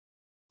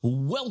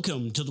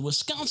Welcome to the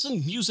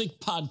Wisconsin Music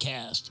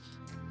Podcast.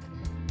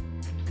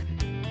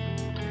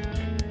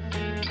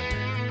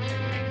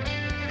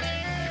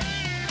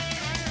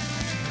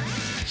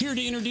 Here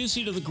to introduce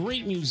you to the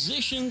great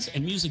musicians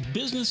and music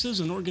businesses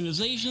and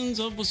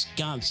organizations of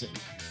Wisconsin.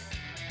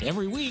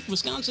 Every week,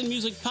 Wisconsin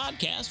Music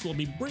Podcast will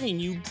be bringing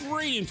you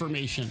great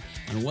information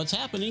on what's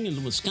happening in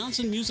the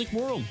Wisconsin music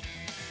world.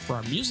 For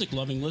our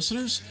music-loving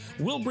listeners,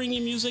 we'll bring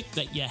you music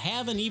that you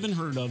haven't even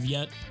heard of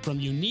yet from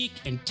unique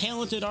and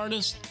talented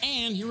artists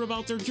and hear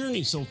about their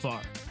journey so far.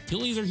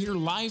 You'll either hear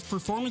live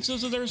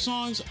performances of their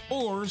songs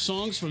or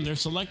songs from their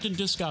selected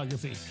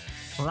discography.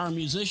 For our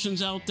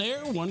musicians out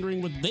there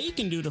wondering what they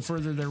can do to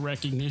further their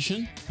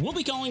recognition, we'll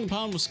be calling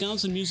upon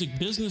Wisconsin music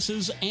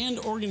businesses and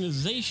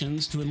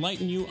organizations to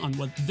enlighten you on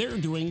what they're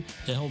doing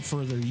to help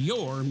further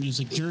your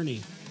music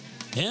journey.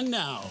 And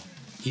now,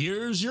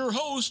 here's your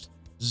host,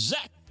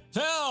 Zach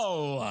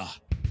Fell.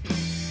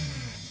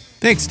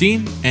 Thanks,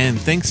 Dean,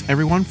 and thanks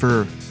everyone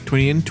for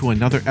tuning in to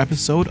another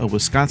episode of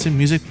Wisconsin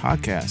Music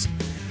Podcast.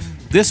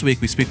 This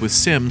week we speak with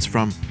Sims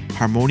from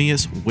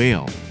Harmonious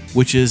Whale,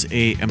 which is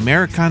a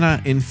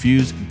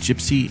Americana-infused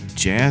gypsy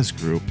jazz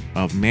group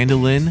of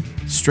mandolin,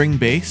 string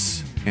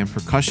bass, and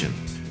percussion.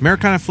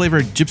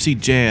 Americana-flavored gypsy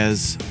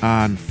jazz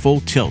on full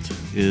tilt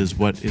is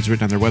what is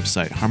written on their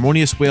website.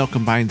 Harmonious Whale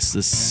combines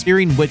the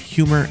searing wit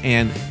humor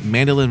and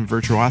mandolin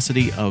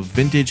virtuosity of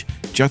vintage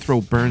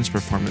Jethro Burns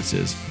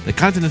performances, the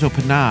continental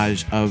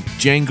panache of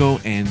Django,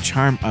 and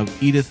charm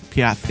of Edith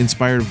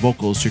Piaf-inspired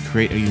vocals to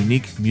create a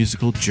unique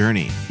musical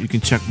journey. You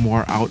can check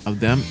more out of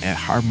them at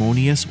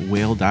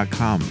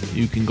harmoniouswhale.com.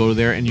 You can go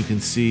there and you can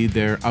see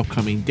their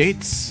upcoming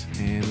dates.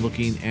 And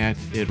looking at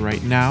it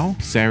right now,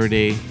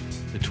 Saturday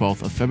the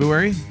 12th of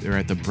February, they're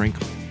at the Brink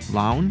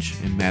Lounge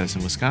in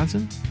Madison,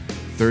 Wisconsin.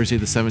 Thursday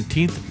the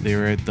 17th,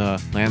 they're at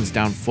the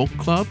Lansdowne Folk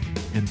Club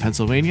in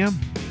Pennsylvania.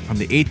 On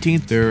the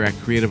 18th, they're at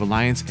Creative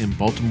Alliance in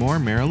Baltimore,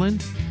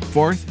 Maryland.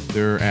 4th,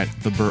 they're at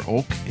the Burr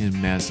Oak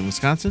in Madison,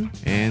 Wisconsin.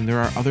 And there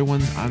are other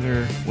ones on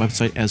their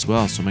website as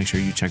well, so make sure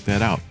you check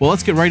that out. Well,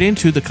 let's get right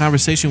into the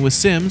conversation with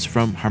Sims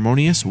from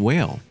Harmonious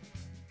Whale.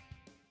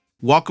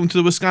 Welcome to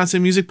the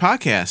Wisconsin Music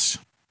Podcast.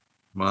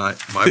 My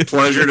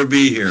pleasure to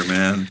be here,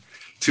 man.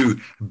 To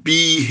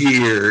be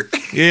here.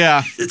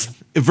 Yeah,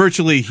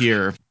 virtually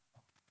here.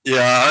 Yeah,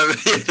 I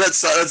mean,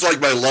 that's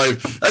like my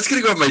life. That's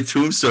going to go on my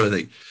tombstone, I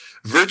think.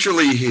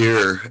 Virtually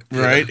here.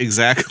 Right, yeah.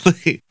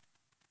 Exactly.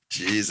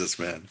 Jesus,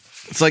 man.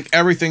 It's like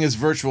everything is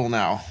virtual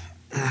now.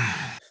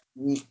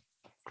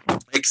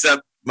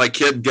 Except my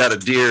kid got a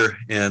deer,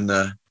 and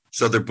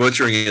so they're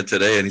butchering it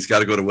today, and he's got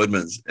to go to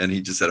Woodman's. And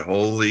he just said,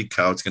 holy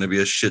cow, it's going to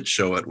be a shit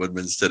show at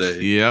Woodman's today.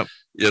 Yep.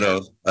 You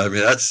know, I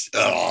mean, I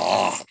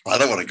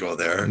don't want to go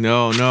there.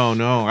 No.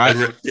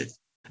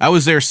 I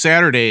was there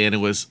Saturday, and it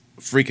was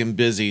freaking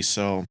busy,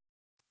 so.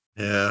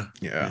 Yeah.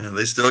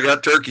 They still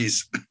got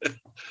turkeys.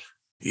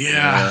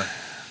 Yeah.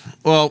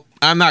 Well,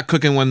 I'm not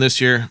cooking one this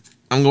year.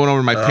 I'm going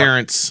over to my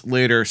parents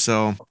later,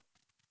 so.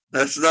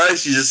 That's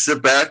nice. You just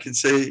sit back and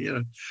say, you know,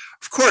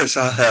 of course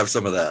I'll have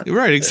some of that.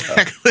 Right,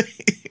 exactly.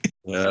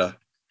 Yeah.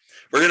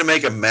 We're going to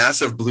make a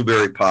massive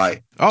blueberry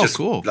pie. Oh,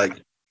 cool.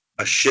 Like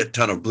a shit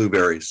ton of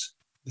blueberries.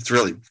 It's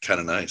really kind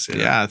of nice. You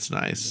know? Yeah, it's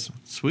nice.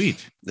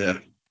 Sweet. Yeah.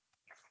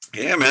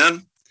 Yeah,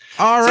 man.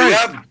 All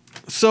right.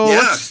 So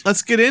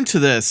let's get into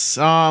this.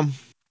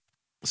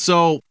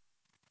 So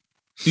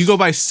you go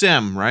by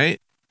Sim,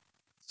 right?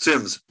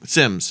 Sims.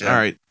 Yeah. All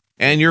right.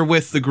 And you're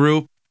with the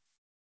group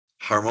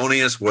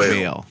Harmonious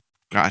Whale.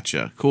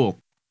 Gotcha. Cool.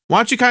 Why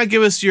don't you kind of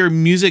give us your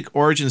music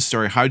origin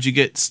story? How'd you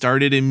get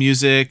started in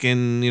music,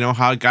 and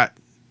how it got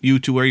you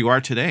to where you are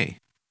today?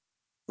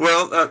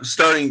 Well,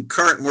 starting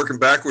current and working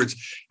backwards,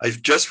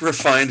 I've just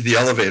refined the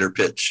elevator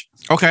pitch.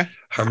 Okay.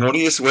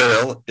 Harmonious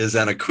Whale is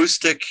an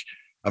acoustic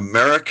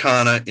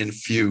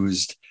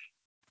Americana-infused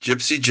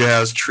gypsy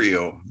jazz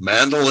trio,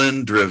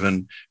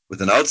 mandolin-driven,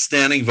 with an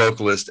outstanding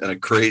vocalist and a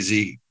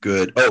crazy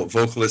good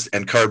vocalist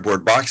and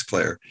cardboard box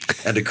player,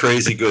 and a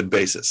crazy good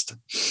bassist.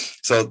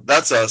 So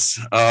that's us.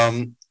 But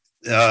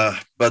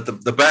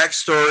the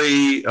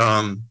backstory,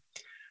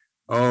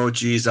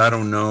 I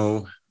don't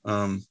know.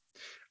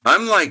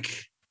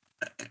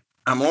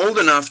 I'm old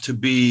enough to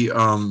be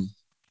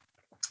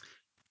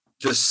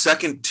just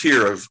second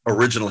tier of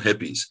original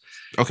hippies.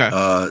 Okay.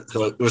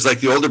 So it was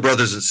like the older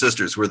brothers and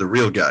sisters were the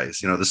real guys,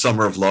 the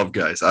Summer of Love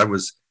guys. I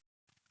was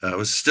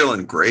still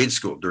in grade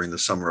school during the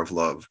Summer of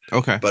Love.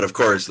 Okay. But of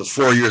course, the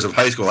 4 years of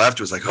high school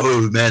after was like,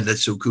 oh man,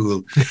 that's so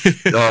cool.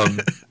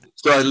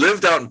 So I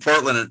lived out in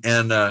Portland,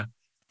 and I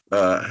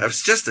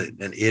was just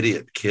an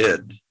idiot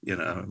kid, in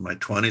my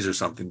 20s or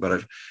something.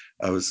 But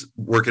I was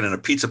working in a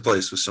pizza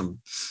place with some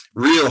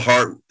real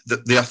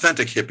the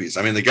authentic hippies.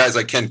 I mean, the guys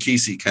like Ken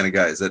Kesey kind of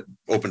guys that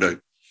opened a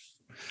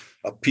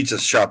pizza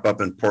shop up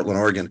in Portland,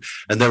 Oregon.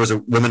 And there was a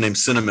woman named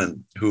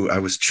Cinnamon who I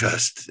was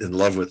just in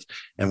love with.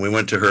 And we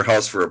went to her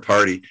house for a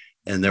party,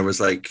 and there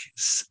was like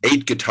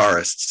 8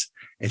 guitarists,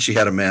 and she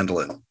had a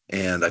mandolin.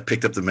 And I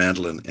picked up the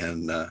mandolin,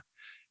 and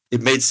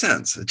it made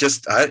sense. It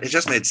just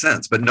made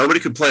sense. But nobody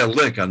could play a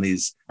lick on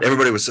these.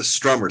 Everybody was a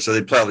strummer, so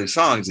they'd play all these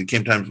songs. It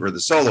came time for the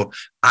solo.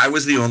 I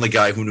was the only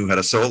guy who knew how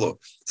to solo,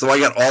 so I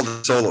got all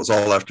the solos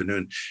all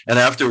afternoon. And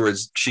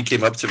afterwards, she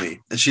came up to me,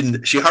 and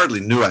she hardly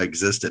knew I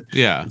existed.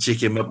 Yeah. And she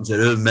came up and said,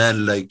 "Oh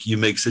man, like you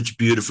make such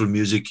beautiful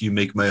music. You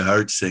make my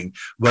heart sing.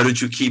 Why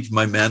don't you keep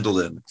my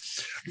mandolin?"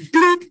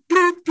 Bloop,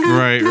 bloop, bloop,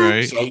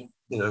 right.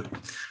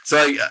 So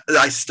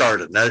I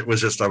started. That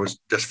was I was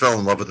just fell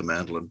in love with the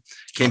mandolin.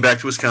 Came back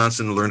to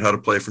Wisconsin and learned how to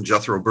play from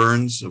Jethro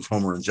Burns of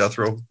Homer and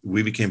Jethro.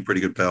 We became pretty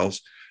good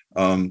pals.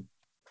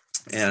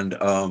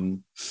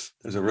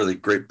 There's a really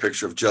great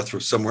picture of Jethro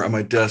somewhere on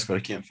my desk, but I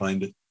can't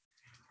find it.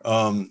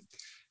 And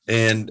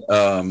then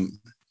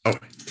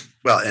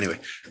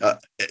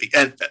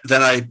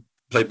I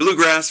played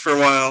bluegrass for a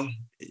while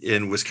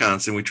in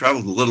Wisconsin. We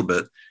traveled a little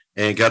bit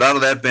and got out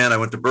of that band. I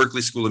went to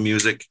Berklee School of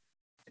Music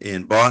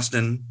in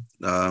Boston.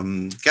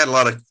 Got a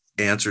lot of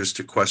answers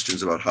to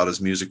questions about how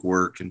does music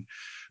work and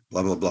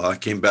blah, blah, blah.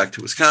 Came back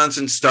to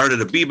Wisconsin,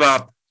 started a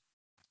bebop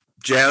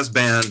jazz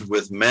band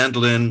with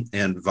mandolin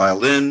and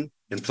violin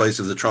in place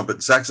of the trumpet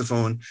and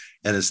saxophone.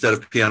 And instead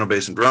of piano,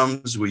 bass, and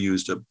drums, we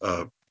used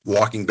a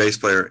walking bass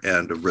player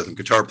and a rhythm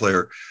guitar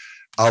player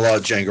a la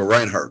Django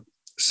Reinhardt.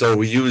 So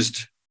we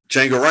used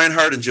Django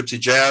Reinhardt and Gypsy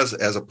Jazz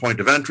as a point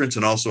of entrance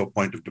and also a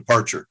point of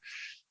departure.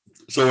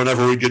 So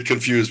whenever we'd get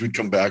confused, we'd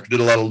come back. Did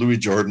a lot of Louis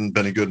Jordan,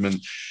 Benny Goodman,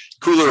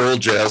 cooler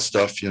old jazz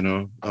stuff,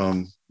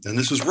 And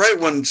this was right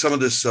when some of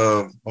this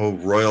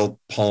Royal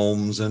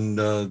Palms and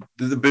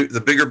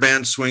the bigger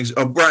band swings.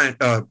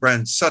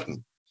 Brian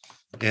Sutton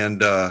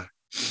and the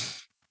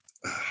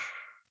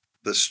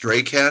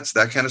Stray Cats,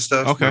 that kind of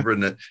stuff. Okay. Remember,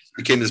 and it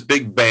became this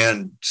big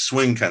band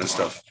swing kind of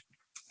stuff.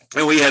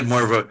 And we had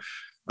more of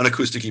an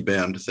acoustic-y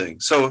band thing.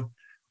 So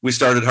we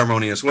started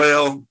Harmonious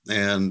Whale,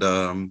 and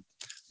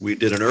we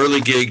did an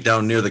early gig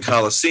down near the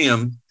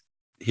Coliseum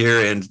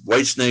here, and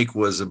Whitesnake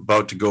was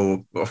about to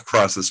go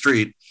across the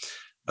street.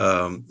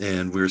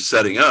 And we were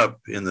setting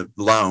up in the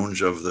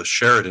lounge of the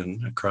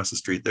Sheraton across the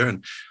street there.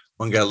 And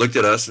one guy looked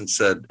at us and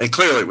said, and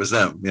clearly it was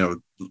them,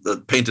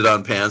 painted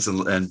on pants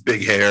and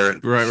big hair,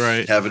 and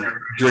right, having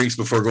drinks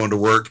before going to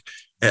work.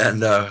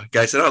 And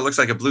guy said, "Oh, it looks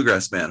like a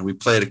bluegrass band." We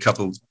played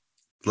a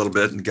little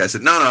bit, and the guy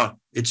said, no,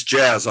 it's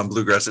jazz on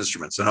bluegrass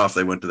instruments. And off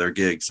they went to their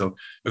gig. So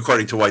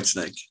according to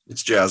Whitesnake,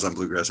 it's jazz on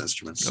bluegrass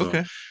instruments. So,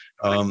 okay.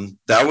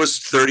 That was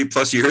 30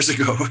 plus years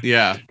ago.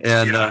 Yeah.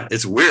 And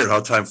it's weird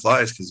how time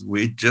flies because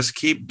we just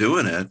keep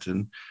doing it.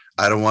 And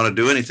I don't want to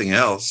do anything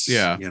else.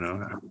 Yeah.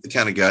 I'm the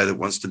kind of guy that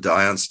wants to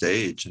die on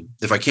stage. And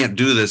if I can't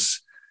do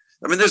this,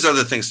 there's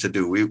other things to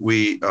do.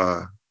 We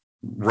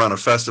run a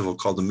festival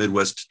called the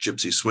Midwest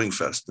Gypsy Swing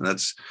Fest, and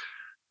that's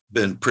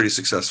been pretty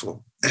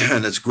successful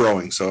and it's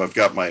growing. So I've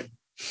got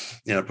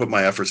put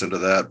my efforts into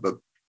that, but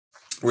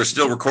we're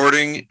still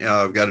recording.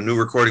 I've got a new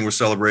recording we're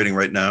celebrating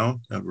right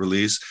now,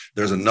 release.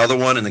 There's another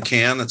one in the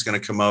can that's going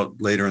to come out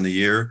later in the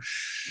year.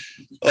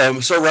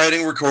 So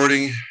writing,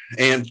 recording,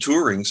 and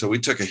touring. So we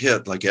took a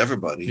hit like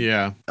everybody.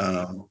 Yeah.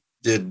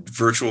 Did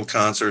virtual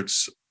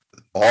concerts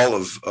all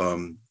of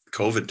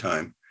COVID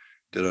time.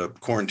 Did a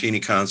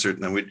Quarantini concert,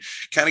 and then we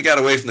kind of got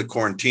away from the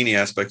Quarantini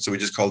aspect. So we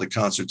just called it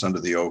Concerts Under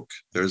the Oak.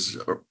 There's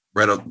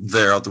right out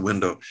there out the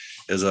window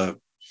is a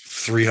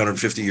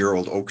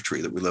 350-year-old oak tree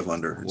that we live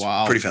under. It's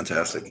wow. Pretty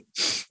fantastic.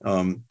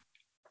 So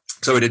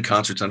we did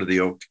Concerts Under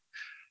the Oak,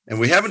 and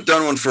we haven't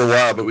done one for a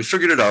while, but we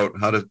figured it out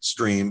how to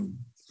stream,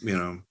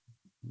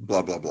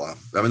 blah, blah, blah.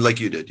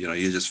 Like you did,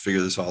 you just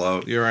figure this all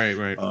out. You're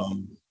right.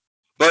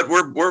 But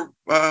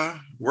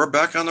we're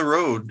back on the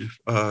road.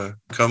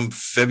 Come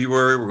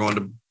February, we're going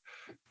to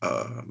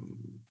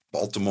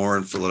Baltimore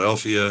and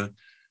Philadelphia.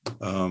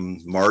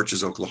 March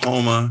is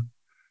Oklahoma.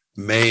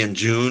 May and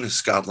June is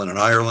Scotland and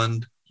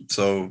Ireland.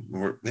 So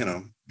we're,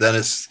 then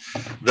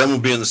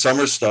we'll be in the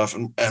summer stuff,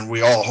 and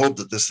we all hope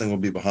that this thing will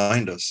be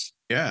behind us.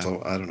 Yeah.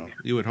 So I don't know.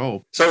 You would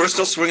hope. So we're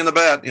still swinging the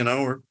bat.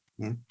 We're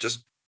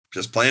just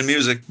playing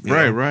music.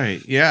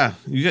 Right. Yeah.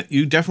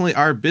 You definitely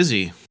are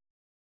busy.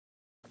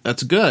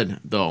 That's good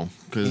though,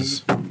 because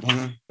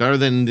better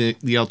than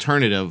the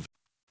alternative.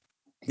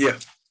 Yeah.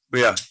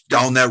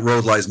 Down that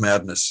road lies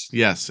madness.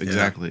 Yes,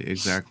 exactly.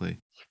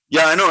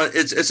 Yeah, I know.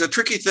 It's a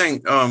tricky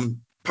thing.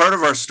 Part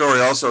of our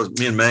story also,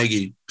 me and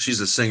Maggie,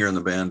 she's a singer in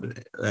the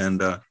band,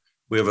 and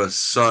we have a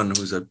son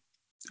who's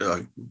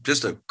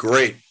just a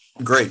great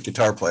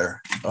guitar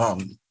player.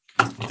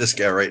 This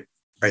guy right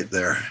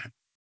there.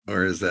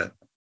 Where is that?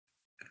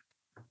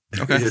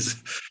 Okay.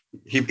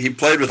 He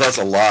played with us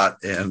a lot,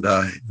 and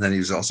then he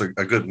was also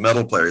a good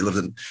metal player. He lived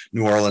in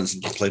New Orleans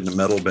and played in a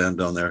metal band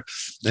down there.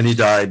 Then he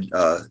died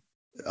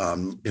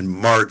in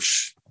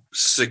March,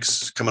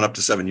 coming up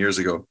to 7 years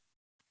ago.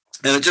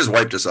 And it just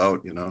wiped us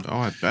out, Oh,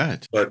 I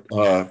bet. But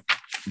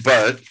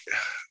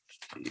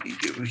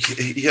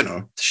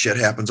shit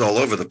happens all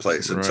over the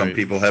place, and some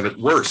people have it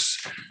worse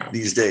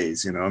these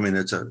days.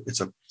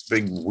 It's a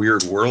big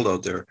weird world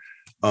out there.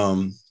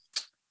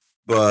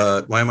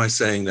 But why am I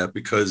saying that?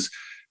 Because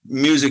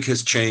music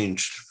has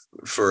changed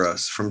for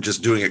us from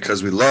just doing it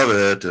because we love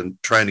it and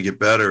trying to get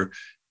better.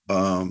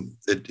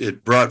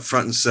 It brought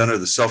front and center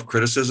the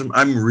self-criticism.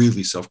 I'm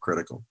really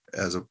self-critical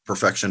as a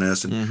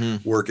perfectionist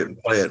and work it and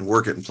play it and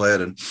work it and play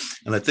it. And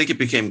I think it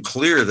became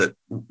clear that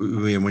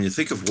when you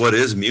think of what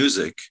is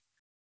music,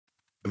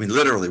 I mean,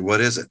 literally,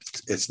 what is it?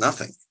 It's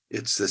nothing.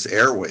 It's this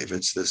airwave.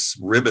 It's this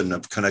ribbon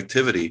of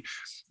connectivity.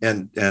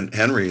 And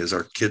Henry is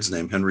our kid's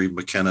name, Henry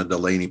McKenna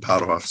Delaney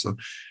Potoff. So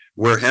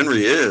where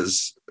Henry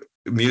is,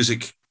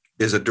 music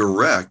is a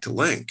direct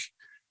link.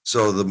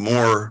 So the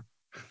more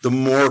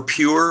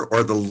pure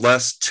or the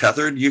less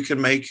tethered you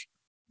can make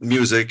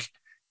music,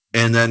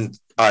 and then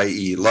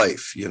i.e.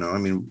 life, I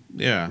mean,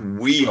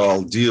 we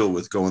all deal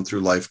with going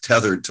through life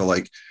tethered to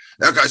like,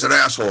 that guy's an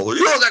asshole, or,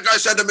 that guy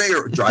said to me,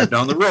 or drive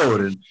down the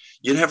road and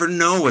you never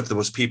know what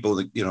those people,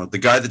 the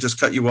guy that just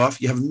cut you off,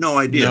 you have no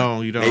idea.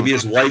 No, you don't. Maybe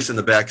his wife's in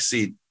the back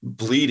seat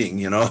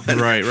bleeding, and,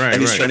 right.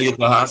 And he's trying to get to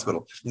the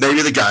hospital.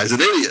 Maybe the guy's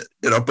an idiot,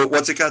 but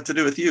what's it got to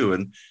do with you?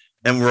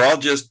 And we're all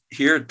just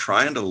here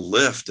trying to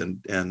lift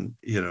and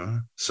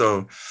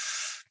so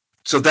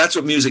that's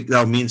what music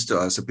now means to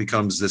us. It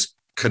becomes this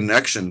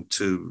connection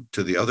to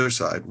the other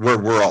side where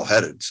we're all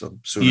headed. So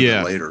sooner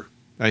than later.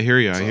 I hear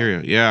you.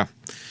 Yeah.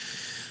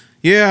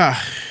 Yeah.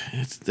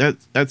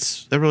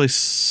 That really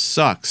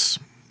sucks.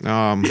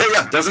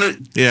 Doesn't it?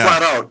 Yeah.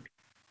 Flat out.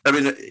 I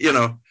mean,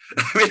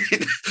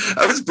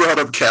 I was brought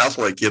up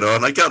Catholic,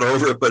 and I got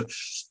over it, but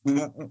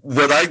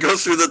when I go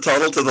through the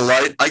tunnel to the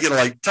light, I get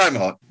like, time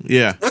out.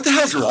 Yeah. What the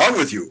hell's wrong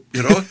with you?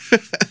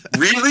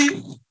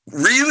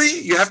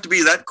 Really? You have to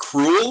be that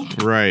cruel?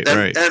 Right.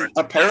 And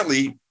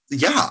apparently,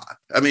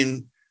 I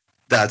mean,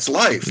 that's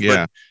life.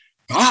 Yeah.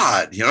 But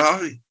God,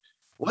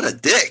 what a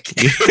dick.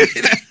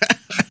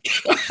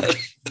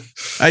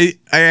 I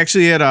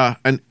actually had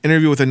an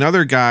interview with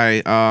another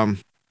guy,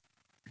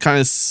 kind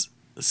of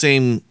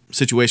same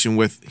situation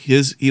with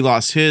he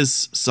lost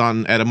his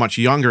son at a much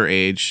younger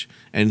age,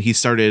 and he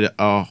started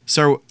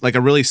like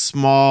a really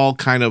small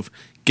kind of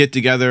get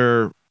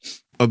together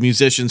of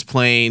musicians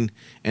playing,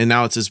 and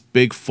now it's this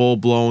big full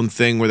blown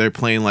thing where they're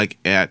playing like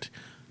at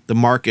the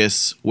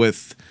Marcus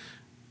with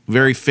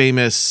very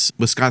famous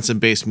Wisconsin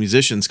based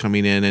musicians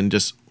coming in and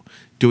just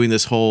doing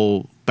this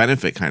whole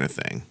benefit kind of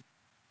thing.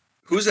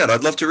 Who's that?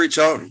 I'd love to reach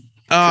out.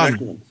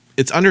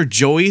 It's under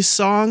Joey's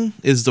Song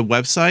is the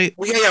website.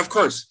 Well, yeah, of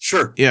course.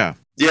 Sure. Yeah.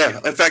 Yeah.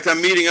 In fact,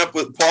 I'm meeting up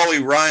with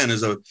Paulie Ryan,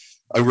 is a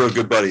real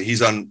good buddy.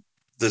 He's on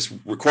this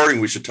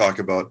recording we should talk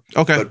about.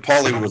 Okay. But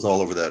Paulie was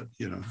all over that,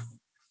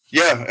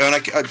 Yeah.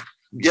 And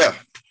yeah.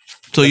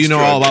 So you know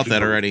all about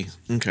that already.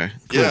 Okay.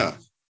 Cool. Yeah.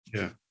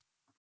 Yeah.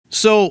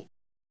 So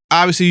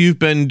obviously you've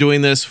been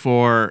doing this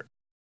for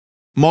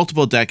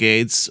multiple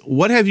decades.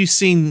 What have you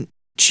seen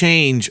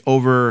change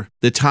over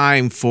the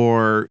time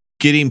for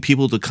getting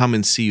people to come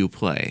and see you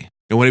play?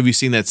 And what have you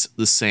seen that's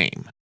the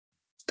same?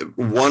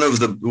 One of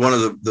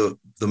the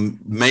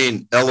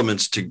main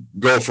elements to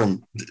go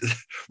from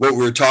what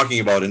we're talking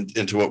about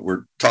into what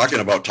we're talking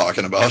about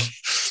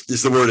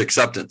is the word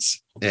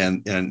acceptance.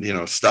 And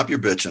stop your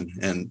bitching,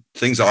 and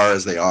things are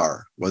as they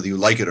are, whether you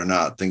like it or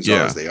not. Things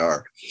are as they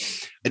are.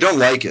 I don't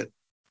like it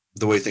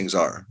the way things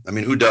are. I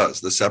mean, who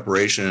does? The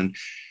separation.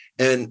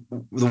 And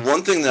the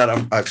one thing that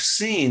I've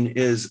seen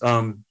is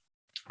I'm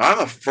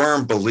a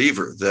firm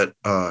believer that,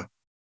 and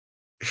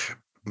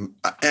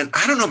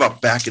I don't know about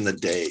back in the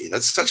day.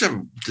 That's such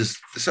a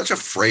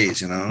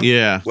phrase,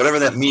 Yeah. Whatever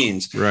that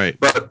means. Right.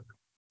 But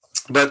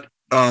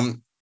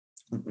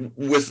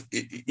with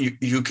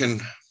you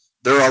can.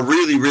 There are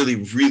really, really,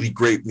 really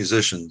great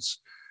musicians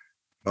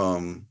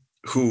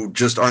who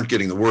just aren't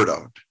getting the word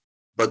out,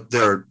 but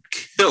they're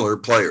killer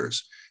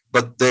players.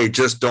 But they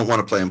just don't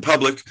want to play in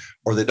public,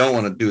 or they don't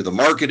want to do the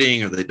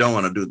marketing, or they don't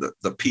want to do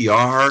the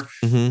PR.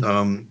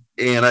 Mm-hmm.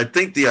 And I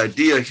think the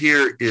idea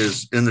here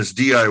is in this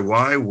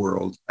DIY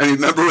world. I mean,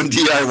 remember when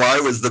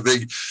DIY was the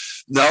big,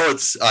 now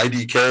it's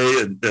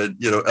IDK and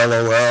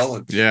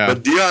LOL. Yeah.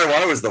 But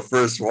DIY was the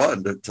first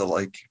one to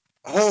like,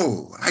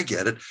 oh, I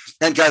get it.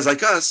 And guys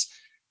like us,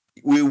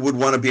 we would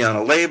want to be on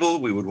a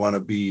label. We would want to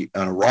be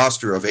on a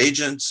roster of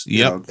agents.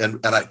 Yep.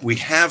 We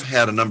have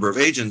had a number of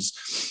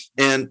agents,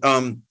 and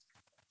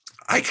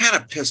I kind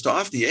of pissed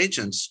off the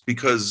agents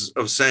because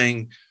of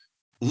saying,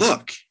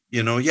 look,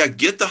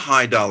 get the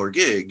high dollar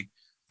gig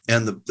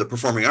and the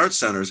performing arts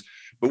centers,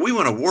 but we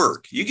want to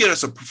work. You get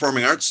us a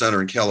performing arts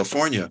center in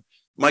California.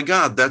 My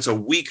God, that's a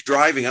week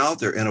driving out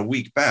there and a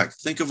week back.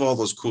 Think of all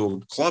those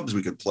cool clubs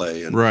we could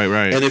play. And,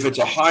 right. And if it's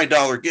a high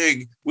dollar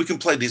gig, we can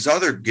play these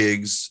other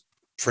gigs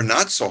for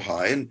not so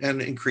high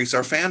and increase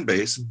our fan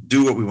base,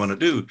 do what we want to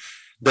do.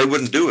 They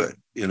wouldn't do it,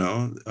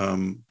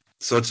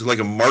 So it's like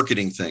a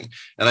marketing thing.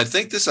 And I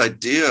think this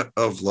idea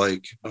of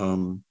like,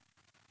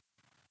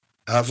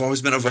 I've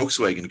always been a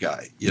Volkswagen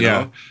guy, you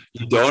know,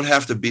 you don't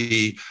have to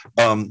be,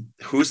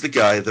 who's the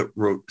guy that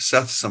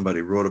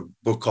wrote a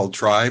book called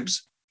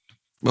Tribes.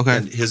 Okay.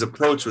 And his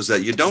approach was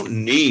that you don't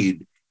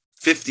need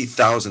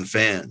 50,000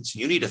 fans.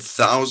 You need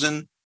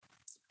 1,000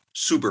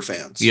 super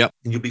fans. Yep.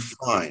 And you'll be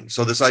fine.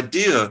 So this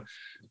idea,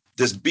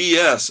 this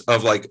BS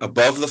of like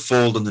above the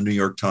fold in the New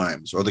York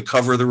Times or the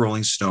cover of the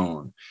Rolling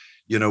Stone,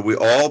 we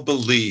all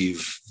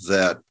believe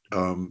that,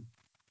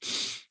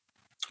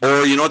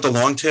 or you know what the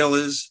long tail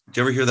is? Did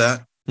you ever hear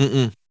that?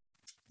 Mm-mm.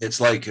 It's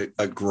like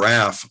a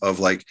graph of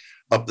like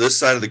up this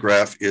side of the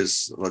graph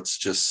is, let's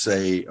just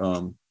say,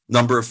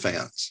 number of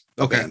fans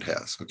a band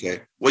has.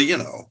 Okay. Well,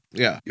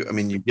 yeah. I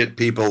mean, you get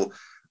people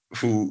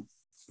who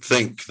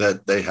think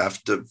that they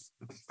have to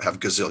have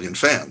gazillion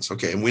fans.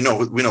 Okay. And we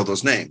know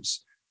those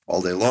names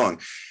all day long.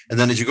 And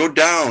then as you go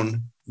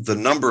down the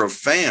number of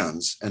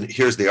fans, and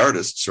here's the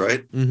artists,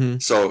 right? Mm-hmm.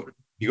 So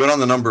you go down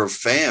the number of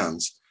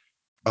fans,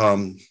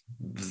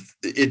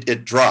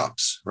 it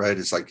drops, right?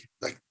 It's like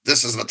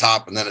this is the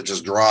top, and then it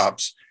just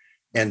drops.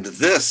 And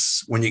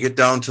this, when you get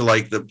down to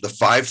like the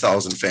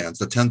 5,000 fans,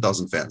 the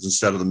 10,000 fans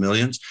instead of the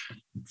millions,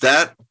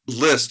 that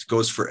list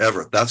goes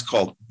forever. That's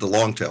called the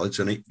long tail. It's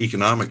an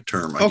economic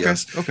term, I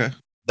guess. Okay.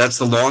 That's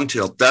the long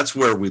tail. That's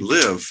where we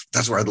live.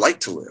 That's where I'd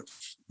like to live.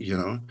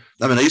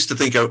 I mean, I used to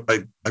think I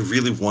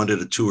really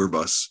wanted a tour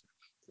bus,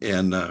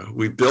 and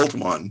we built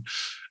one,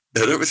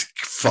 and it was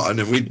fun,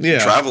 and we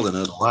traveled in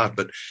it a lot.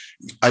 But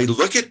I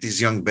look at these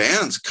young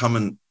bands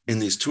coming in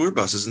these tour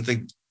buses and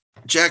think,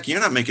 Jack, you're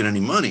not making any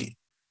money.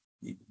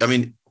 I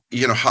mean,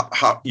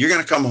 how you're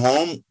going to come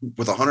home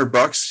with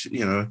 $100?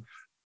 You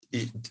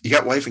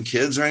got wife and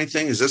kids or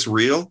anything? Is this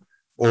real?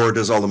 Or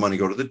does all the money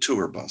go to the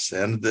tour bus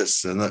and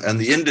this and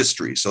the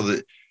industry?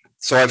 So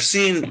I've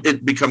seen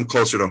it become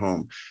closer to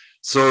home.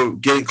 So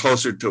getting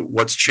closer to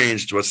what's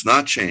changed, what's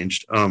not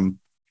changed.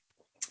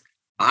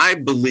 I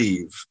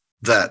believe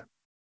that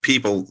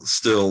people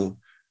still,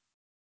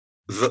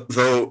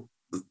 though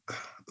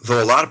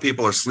a lot of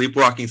people are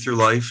sleepwalking through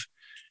life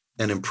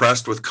and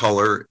impressed with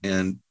color,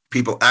 and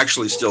people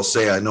actually still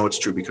say, I know it's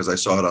true because I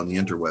saw it on the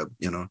interweb,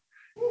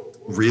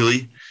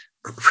 really,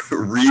 I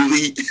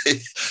read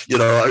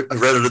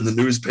it in the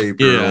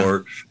newspaper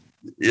or,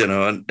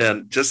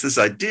 and just this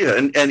idea.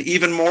 And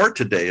even more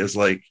today is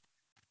like,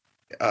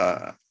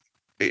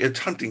 it's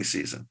hunting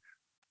season.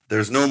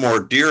 There's no more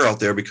deer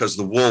out there because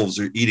the wolves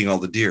are eating all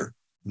the deer.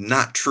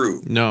 Not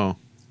true. No,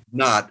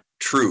 not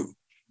true.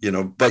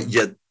 But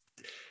yet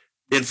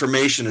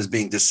information is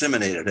being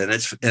disseminated,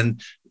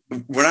 and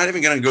we're not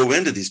even going to go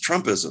into these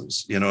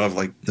Trumpisms, of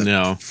like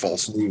the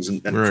false news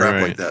and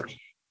crap like that.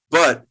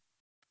 But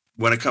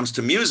when it comes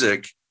to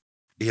music,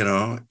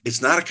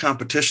 it's not a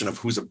competition of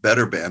who's a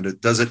better band.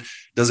 Does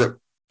it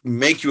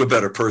make you a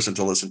better person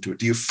to listen to it?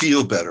 Do you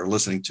feel better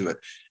listening to it?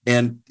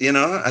 And,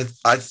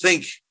 I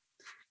think,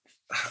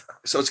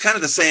 so it's kind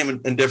of the same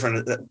and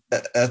different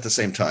at the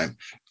same time.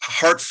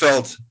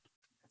 Heartfelt,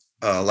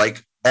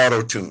 like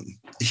auto-tune,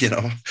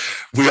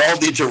 we all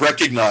need to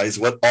recognize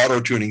what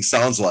auto-tuning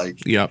sounds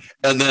like. Yeah.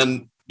 And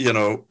then,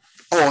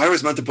 I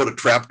was meant to put a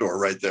trapdoor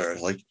right there.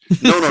 Like,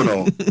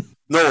 no,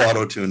 no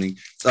auto-tuning.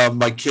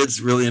 My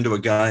kid's really into a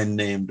guy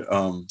named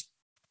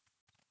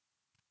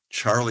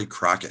Charlie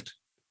Crockett.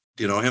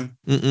 Do you know him?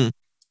 Mm-mm.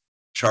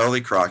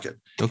 Charlie Crockett.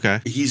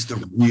 Okay. He's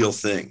the real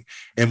thing.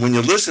 And when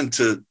you listen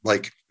to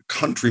like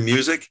country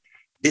music,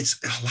 it's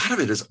a lot of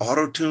it is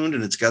auto-tuned,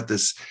 and it's got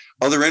this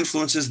other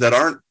influences that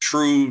aren't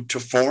true to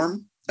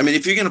form. I mean,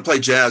 if you're going to play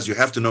jazz, you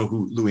have to know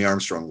who Louis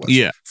Armstrong was.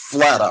 Yeah.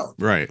 Flat out.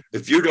 Right.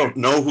 If you don't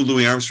know who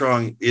Louis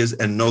Armstrong is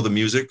and know the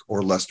music,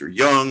 or Lester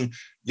Young,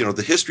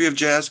 the history of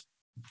jazz,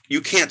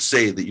 you can't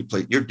say that you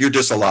play. You're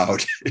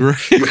disallowed.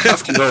 Right. You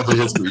have to know the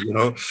history.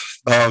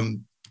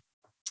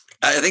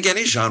 I think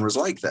any genre is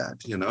like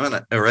that,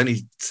 or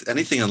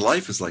anything in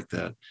life is like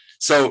that.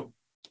 So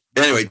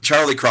anyway,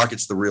 Charlie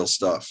Crockett's the real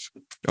stuff.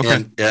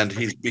 Okay. And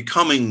he's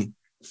becoming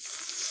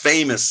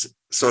famous,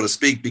 so to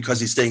speak, because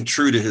he's staying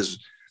true to his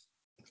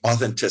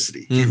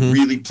authenticity. Mm-hmm. He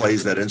really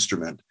plays that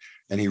instrument,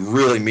 and he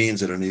really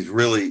means it. And he's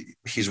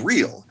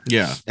real.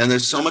 Yeah. And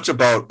there's so much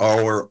about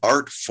our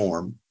art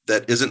form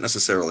that isn't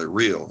necessarily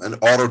real. And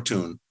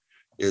auto-tune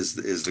is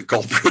the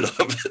culprit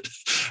of it,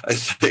 I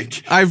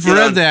think. I've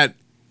read that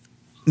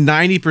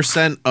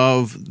 90%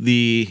 of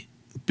the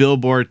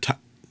Billboard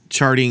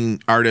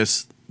charting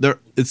artists,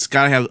 it's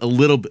got to have a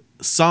little bit,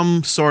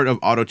 some sort of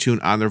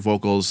auto-tune on their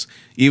vocals,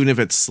 even if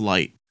it's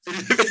slight.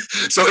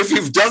 So if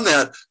you've done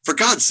that, for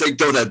God's sake,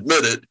 don't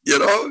admit it.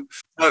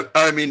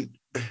 I mean,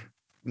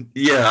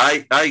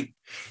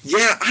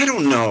 I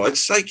don't know.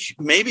 It's like,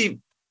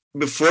 maybe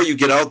before you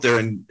get out there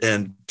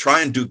and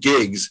try and do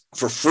gigs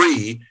for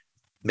free,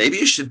 maybe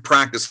you should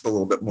practice a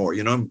little bit more.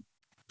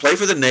 Play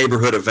for the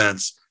neighborhood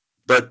events,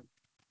 but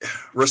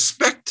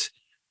respect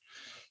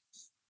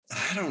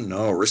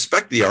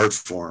the art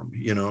form.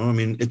 I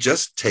mean, it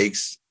just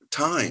takes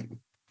time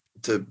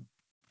to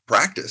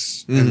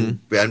practice.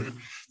 Mm-hmm. and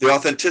the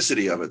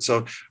authenticity of it.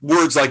 So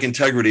words like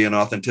integrity and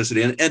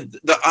authenticity. And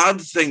the odd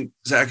thing,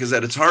 Zach, is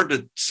that it's hard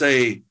to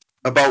say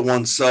about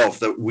oneself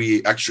that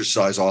we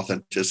exercise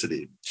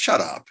authenticity. Shut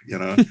up.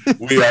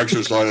 We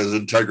exercise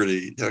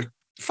integrity.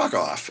 Fuck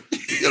off.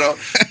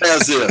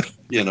 As if,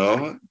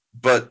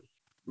 but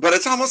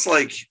it's almost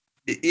like,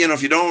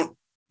 if you don't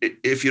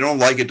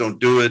like it, don't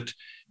do it.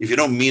 If you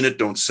don't mean it,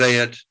 don't say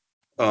it.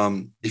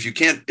 If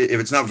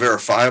it's not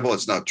verifiable,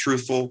 it's not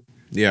truthful.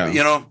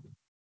 Yeah.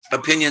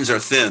 Opinions are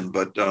thin,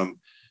 but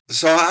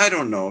So I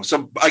don't know.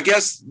 So I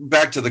guess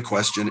back to the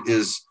question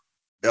is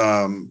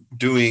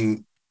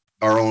doing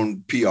our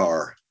own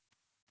PR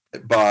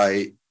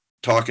by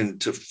talking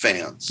to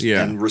fans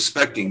and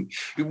respecting.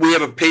 We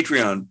have a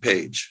Patreon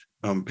page.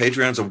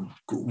 Patreon's a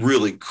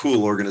really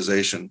cool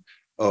organization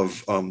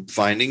of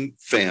finding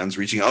fans,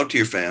 reaching out to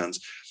your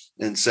fans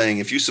and saying,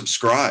 if you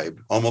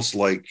subscribe, almost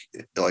like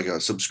a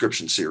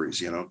subscription series,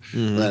 then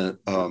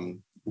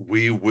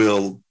we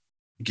will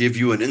give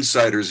you an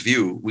insider's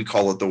view. We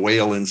call it the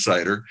Whale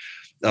Insider.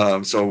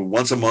 So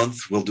once a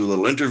month, we'll do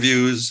little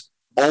interviews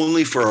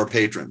only for our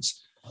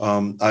patrons.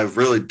 I've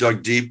really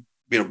dug deep,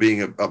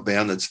 being a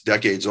band that's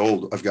decades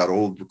old. I've got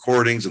old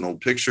recordings and old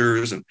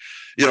pictures. And,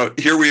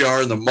 here we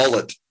are in the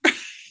mullet.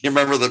 You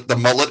remember the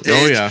mullet age?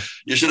 Oh, yeah.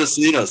 You should have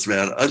seen us,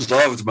 man. I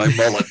loved my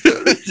mullet.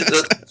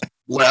 It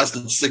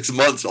lasted 6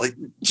 months. Like,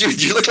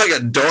 dude, you look like a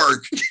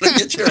dork.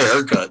 Get your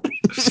haircut.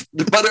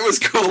 But it was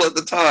cool at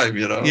the time,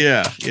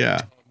 Yeah,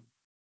 yeah.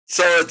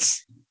 So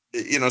it's,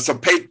 so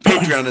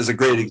Patreon is a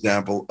great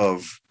example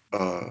of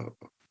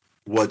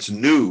what's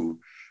new,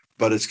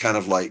 but it's kind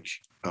of like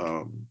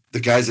the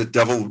guys at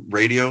Devil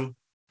Radio,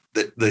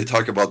 they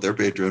talk about their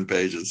Patreon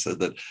page and said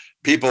that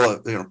people,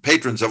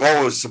 patrons have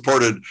always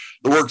supported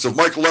the works of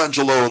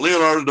Michelangelo and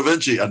Leonardo da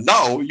Vinci, and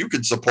now you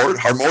can support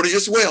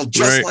Harmonious Whale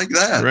just like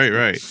that.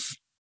 Right.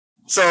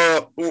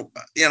 So,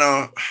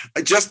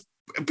 just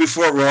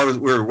before we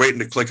were waiting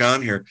to click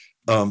on here,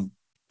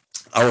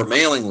 our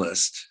mailing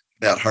list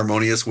at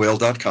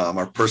harmoniouswhale.com,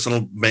 our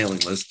personal mailing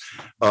list,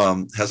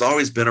 has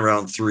always been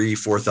around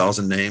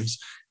 3,000-4,000 names.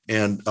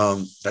 And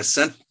I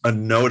sent a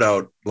note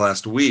out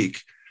last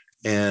week,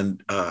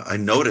 and I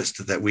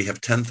noticed that we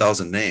have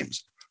 10,000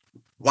 names.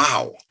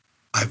 Wow.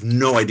 I have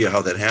no idea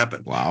how that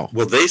happened. Wow.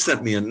 Well, they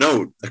sent me a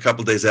note a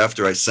couple of days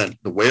after I sent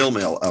the whale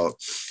mail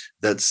out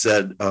that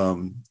said,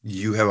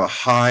 you have a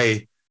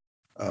high,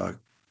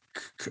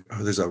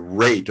 there's a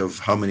rate of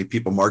how many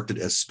people marked it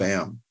as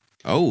spam.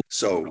 Oh.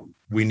 So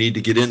we need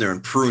to get in there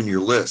and prune your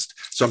list.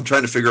 So I'm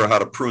trying to figure out how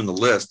to prune the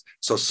list.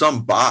 So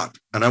some bot,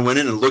 and I went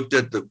in and looked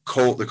at they're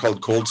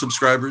called cold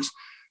subscribers.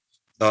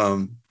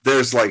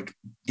 There's like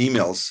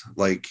emails,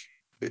 like,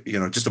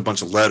 just a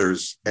bunch of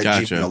letters at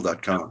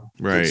gmail.com.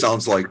 Right. It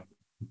sounds like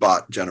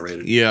bot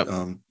generated.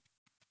 Yeah.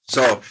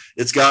 So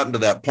it's gotten to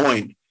that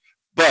point,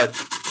 but,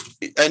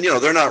 and,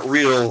 they're not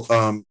real.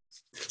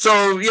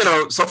 So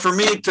for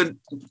me to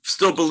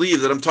still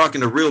believe that I'm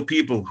talking to real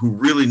people who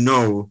really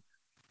know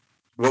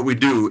what we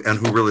do and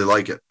who really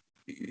like it,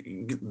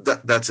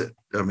 that's it.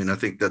 I mean, I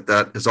think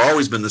that has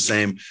always been the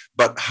same,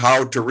 but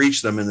how to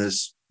reach them in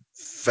this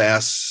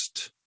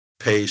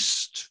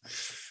fast-paced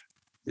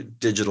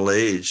digital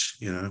age,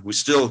 we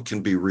still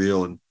can be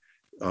real and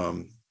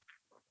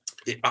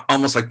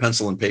almost like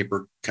pencil and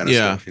paper kind of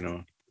stuff,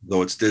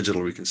 though it's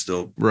digital, we can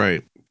still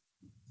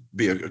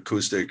be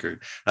acoustic,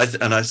 and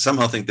I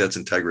somehow think that's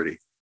integrity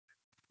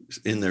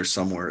in there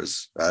somewhere.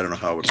 I don't know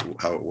how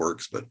it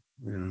works, but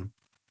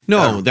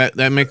No,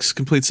 that makes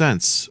complete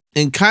sense.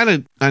 And kind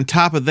of on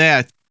top of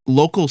that,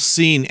 local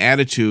scene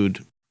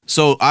attitude.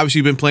 So obviously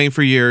you've been playing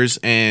for years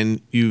and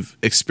you've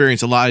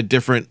experienced a lot of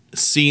different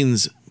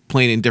scenes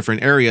playing in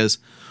different areas.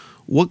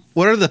 What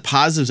are the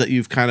positives that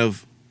you've kind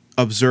of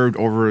observed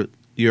over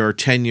your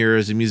tenure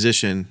as a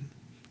musician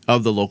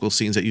of the local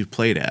scenes that you've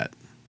played at?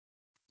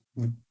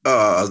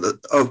 Of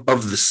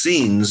the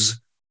scenes,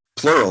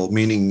 plural,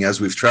 meaning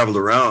as we've traveled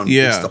around,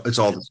 it's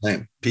all the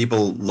same.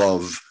 People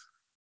love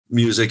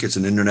music. It's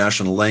an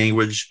international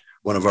language.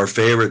 One of our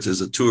favorites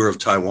is a tour of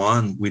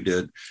Taiwan we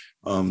did.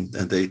 And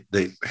they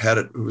had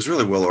it. It was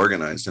really well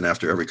organized. And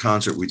after every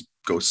concert, we'd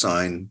go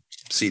sign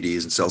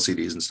CDs and sell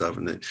CDs and stuff.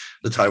 And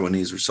the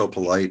Taiwanese were so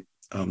polite.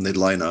 They'd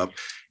line up.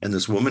 And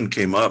this woman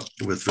came up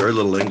with very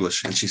little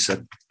English. And she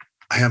said,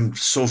 I am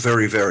so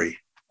very, very.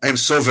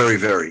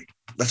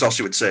 That's all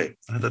she would say.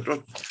 I thought,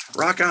 well,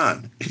 rock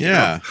on.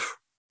 Yeah.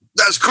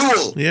 That's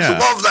cool. Yeah. I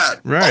love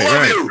that. Right.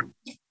 I love you.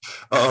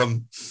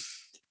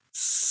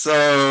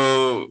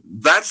 So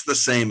that's the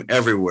same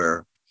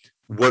everywhere.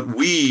 What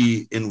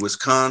we in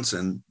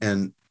Wisconsin,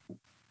 and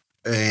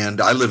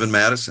I live in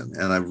Madison,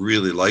 and I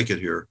really like it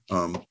here.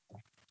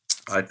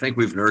 I think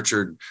we've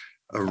nurtured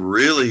a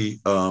really,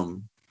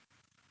 though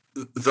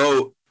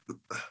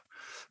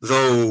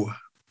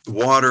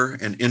water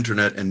and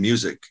internet and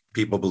music,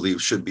 people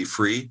believe should be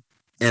free,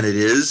 and it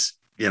is.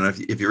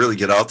 If you really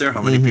get out there,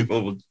 how many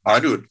people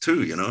I do it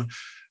too.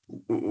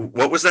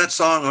 What was that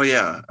song? Oh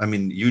yeah, I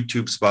mean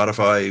YouTube,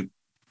 Spotify,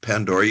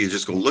 Pandora. You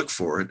just go look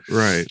for it.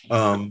 Right.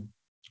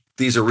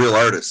 These are real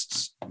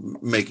artists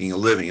making a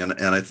living.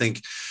 And I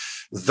think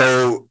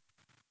though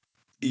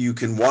you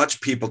can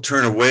watch people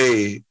turn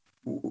away,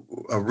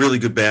 a really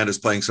good band is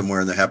playing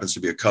somewhere and there happens to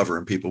be a cover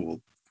and people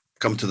will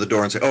come to the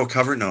door and say, oh,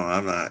 cover? No,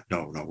 I'm not.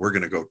 No, we're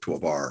going to go to a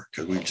bar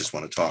because we just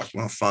want to talk.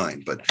 Well,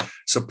 fine. But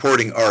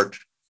supporting art,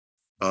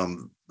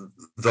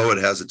 though it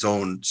has its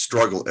own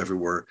struggle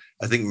everywhere,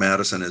 I think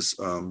Madison is,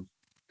 I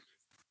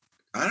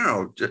don't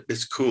know,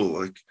 it's cool.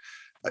 Like,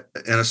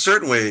 in a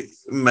certain way,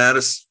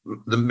 Madison,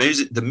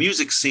 the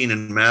music scene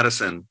in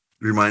Madison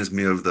reminds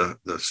me of the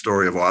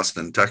story of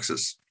Austin,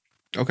 Texas.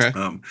 Okay.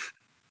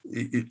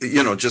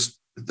 Just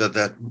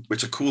that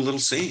it's a cool little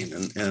scene,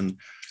 and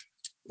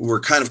we're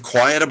kind of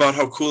quiet about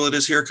how cool it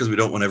is here because we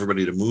don't want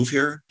everybody to move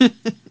here.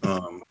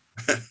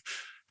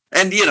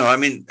 And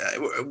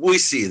we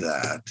see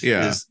that.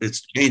 Yeah,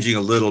 it's changing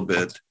a little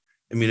bit.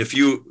 I mean, if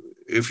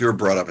you're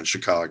brought up in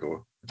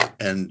Chicago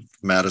and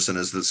Madison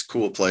is this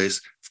cool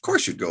place, of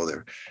course you'd go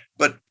there.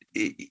 But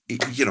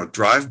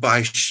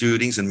drive-by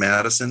shootings in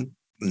Madison,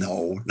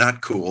 no,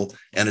 not cool,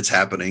 and it's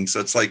happening. So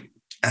it's like,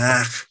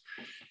 I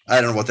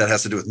don't know what that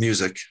has to do with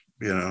music.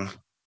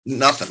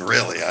 Nothing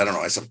really. I don't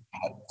know.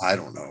 I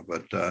don't know.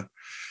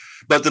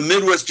 But the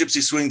Midwest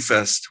Gypsy Swing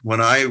Fest,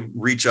 when I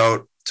reach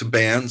out to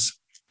bands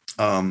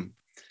and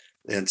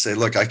say,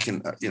 look, I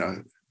can,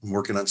 I'm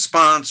working on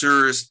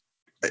sponsors.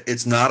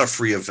 It's not a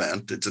free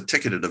event. It's a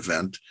ticketed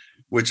event,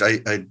 which I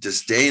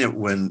disdain it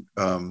when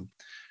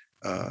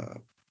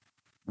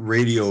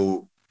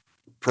radio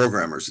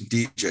programmers and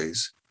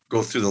DJs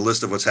go through the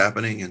list of what's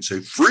happening and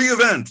say, free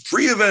event,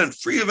 free event,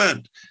 free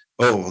event.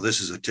 Oh, well, this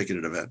is a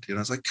ticketed event.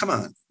 It's like, come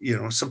on,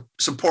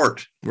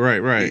 support.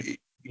 Right.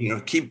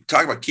 Keep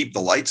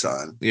the lights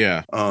on.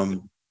 Yeah.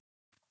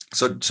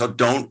 So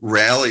don't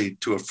rally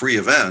to a free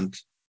event.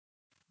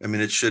 I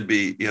mean, it should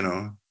be,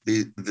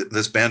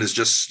 this band is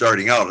just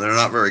starting out. They're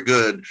not very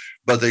good,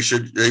 but they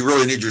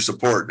really need your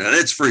support, and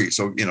it's free.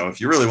 So,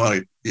 if you really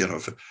want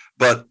to,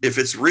 but if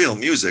it's real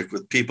music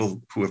with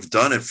people who have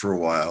done it for a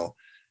while,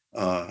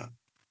 I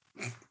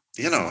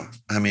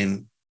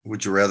mean,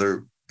 would you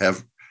rather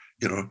have,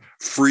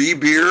 free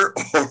beer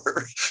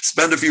or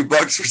spend a few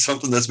bucks for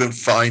something that's been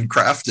fine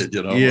crafted,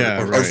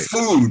 yeah, or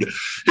food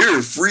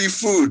here, free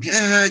food.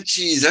 Yeah.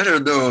 Geez, I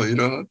don't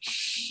know,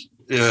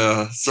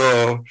 Yeah.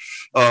 So,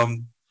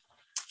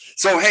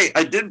 hey,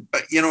 I did,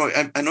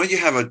 I know you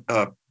have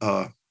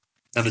an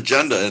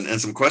agenda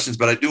and some questions,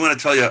 but I do want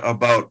to tell you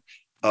about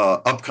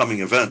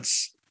upcoming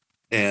events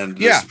and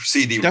this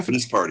CD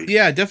release party.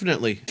 Yeah,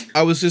 definitely.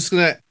 I was just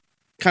going to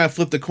kind of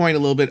flip the coin a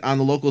little bit on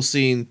the local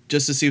scene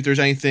just to see if there's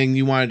anything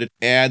you wanted to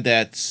add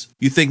that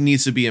you think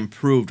needs to be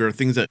improved, or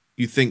things that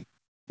you think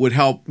would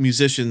help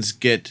musicians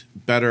get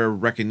better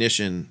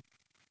recognition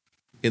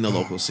in the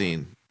local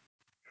scene.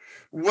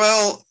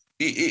 Well,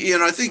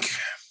 I think,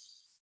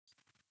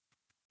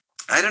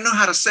 I don't know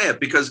how to say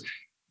it, because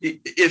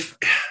if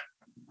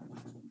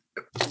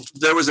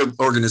there was an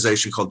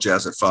organization called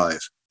Jazz at 5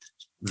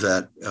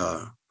 that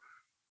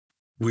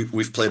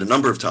we've played a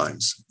number of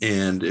times,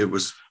 and it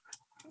was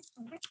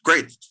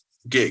great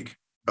gig.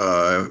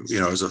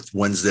 It was a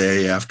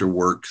Wednesday after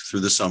work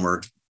through the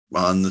summer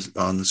on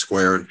the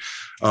square.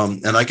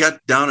 And I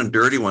got down and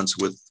dirty once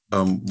with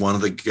one of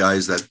the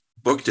guys that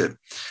booked it.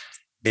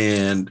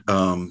 And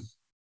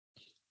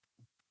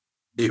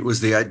it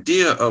was the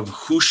idea of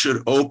who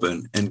should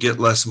open and get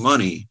less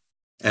money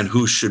and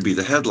who should be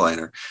the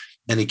headliner.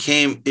 And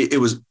it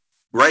was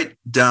right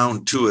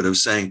down to it of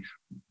saying,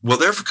 well,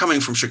 they're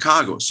coming from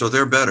Chicago, so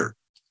they're better.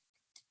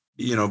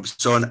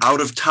 So an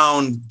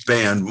out-of-town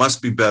band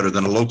must be better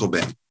than a local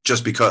band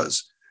just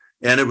because.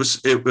 And it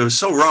was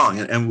so wrong.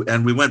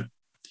 And we went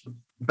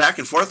back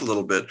and forth a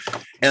little bit.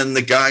 And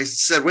the guy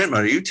said, wait a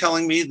minute, are you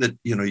telling me that,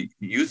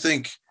 you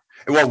think,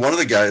 well, one of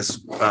the guys,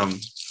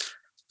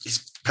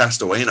 he's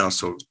passed away now,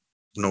 so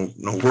no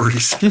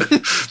worries.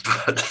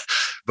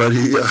 but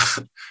he,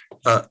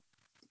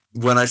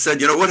 when I said,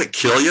 would it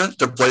kill you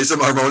to play some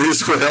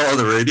Harmonious Wail on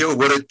the radio?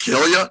 Would it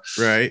kill you?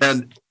 Right.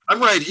 And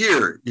I'm right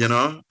here,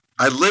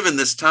 I live in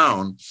this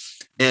town,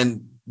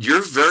 and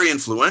you're very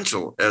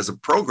influential as a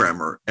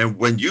programmer. And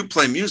when you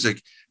play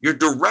music, you're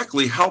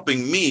directly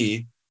helping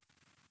me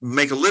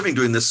make a living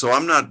doing this. So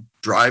I'm not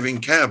driving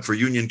cab for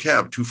Union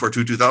Cab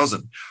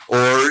 242-2000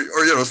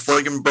 or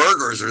flinging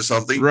burgers or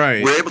something.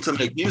 Right. We're able to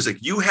make music.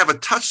 You have a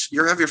touch,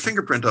 you have your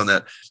fingerprint on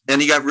that.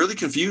 And he got really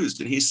confused.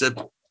 And he said,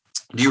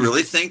 do you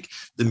really think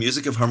the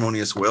music of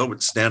Harmonious Wail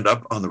would stand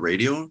up on the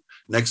radio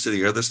next to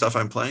the other stuff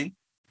I'm playing?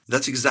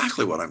 That's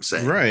exactly what I'm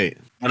saying. Right.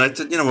 And I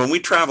said, when we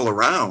travel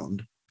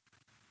around,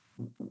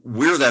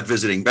 we're that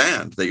visiting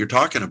band that you're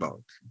talking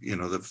about,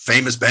 the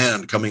famous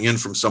band coming in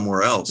from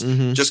somewhere else,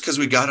 just because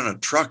we got in a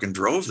truck and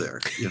drove there,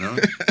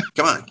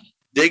 Come on,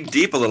 dig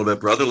deep a little bit,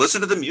 brother.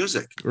 Listen to the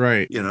music.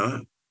 Right.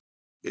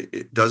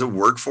 It doesn't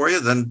work for you,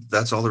 then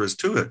that's all there is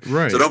to it.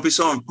 Right. So don't be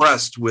so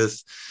impressed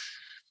with,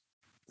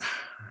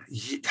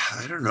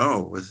 I don't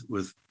know,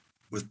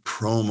 with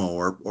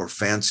promo or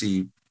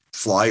fancy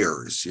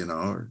flyers,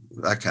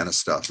 that kind of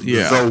stuff.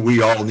 Yeah. Though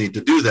we all need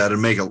to do that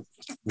and make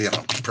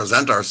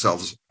present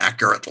ourselves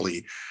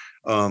accurately.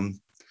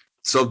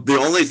 So the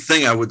only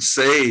thing I would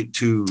say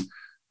to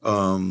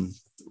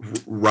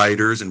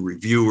writers and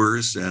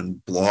reviewers and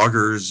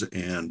bloggers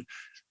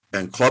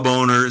and club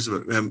owners,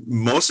 and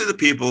mostly the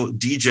people,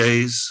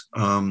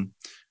 DJs,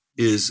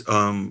 is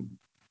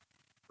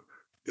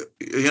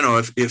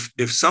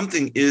if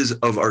something is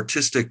of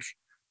artistic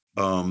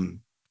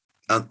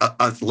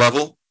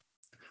level.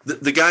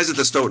 The guys at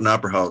the Stoughton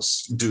Opera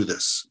House do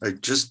this. I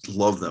just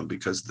love them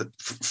because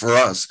for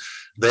us,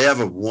 they have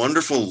a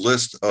wonderful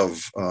list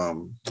of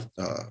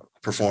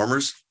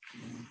performers.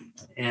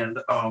 And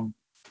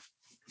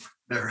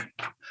there,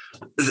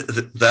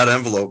 that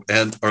envelope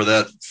or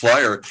that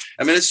flyer.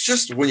 I mean, it's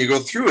just when you go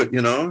through it,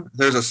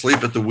 there's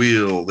Asleep at the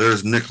Wheel.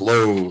 There's Nick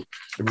Lowe,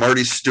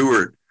 Marty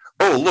Stewart.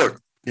 Oh,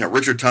 look,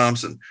 Richard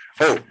Thompson.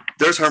 Oh,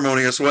 there's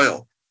Harmonious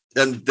Whale.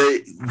 And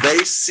they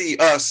see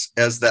us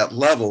as that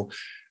level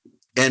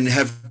and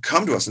have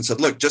come to us and said,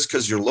 look, just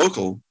because you're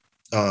local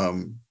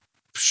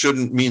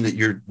shouldn't mean that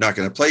you're not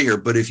going to play here.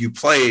 But if you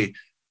play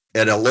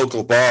at a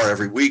local bar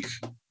every week,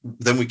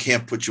 then we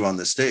can't put you on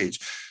this stage.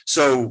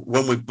 So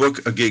when we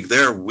book a gig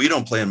there, we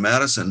don't play in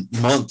Madison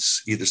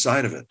months either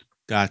side of it.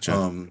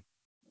 Gotcha.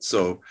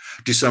 So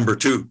December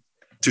 2,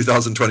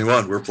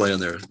 2021, we're playing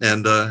there,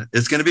 and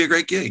it's going to be a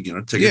great gig.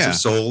 Tickets are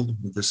sold.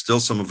 There's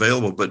still some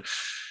available, but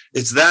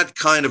it's that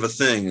kind of a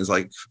thing. Is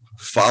like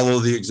follow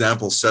the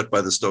example set by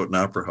the Stoughton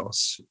Opera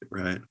House,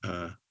 right?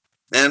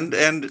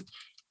 And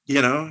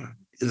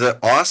the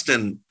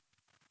Austin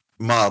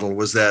model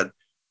was that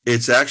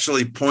it's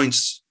actually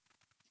points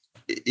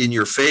in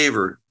your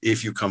favor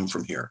if you come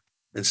from here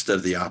instead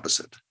of the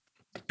opposite.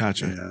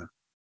 Gotcha.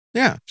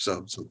 Yeah.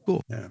 So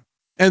cool. Yeah.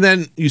 And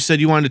then you said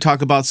you wanted to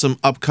talk about some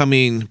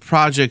upcoming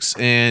projects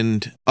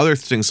and other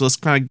things. So let's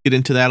kind of get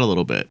into that a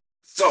little bit.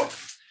 So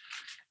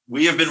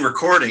we have been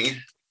recording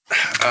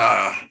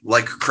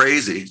like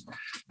crazy.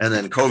 And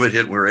then COVID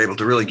hit, and we were able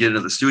to really get into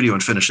the studio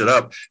and finish it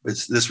up.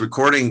 This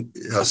recording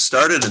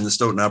started in the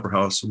Stoughton Opera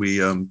House. We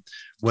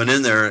went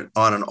in there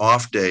on an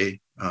off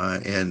day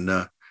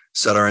and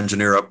set our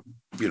engineer up,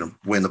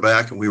 way in the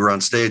back, and we were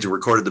on stage and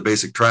recorded the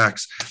basic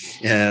tracks.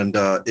 And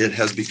it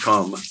has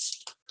become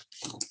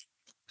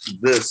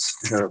this.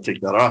 Here, I'll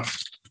take that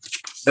off.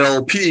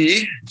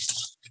 LP.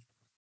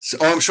 So,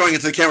 I'm showing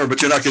it to the camera,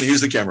 but you're not going to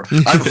use the camera.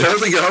 I'm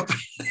holding up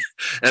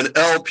an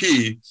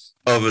LP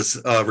of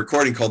a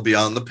recording called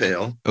Beyond the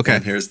Pale. Okay.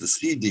 And here's the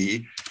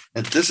CD.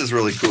 And this is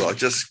really cool. I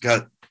just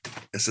got,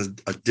 this is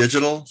a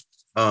digital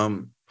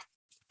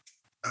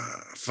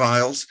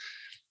files.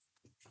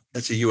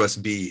 That's a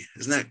USB.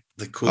 Isn't that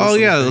the coolest? Oh,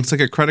 yeah. It looks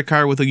like a credit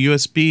card with a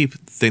USB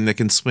thing that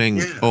can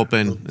swing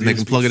open, and they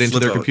can plug it into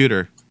their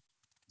computer.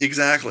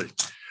 Exactly.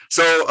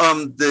 So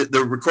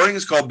the recording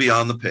is called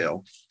Beyond the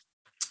Pale,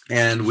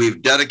 and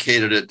we've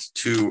dedicated it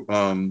to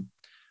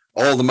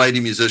all the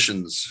mighty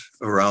musicians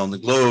around the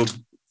globe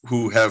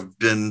who have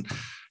been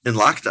in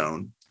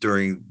lockdown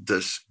during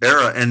this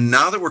era. And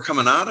now that we're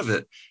coming out of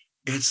it,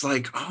 it's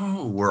like,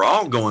 oh, we're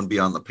all going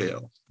beyond the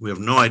pale. We have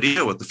no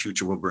idea what the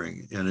future will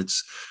bring. And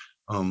it's,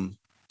 so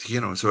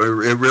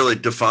it really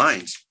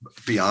defines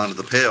Beyond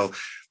the Pale.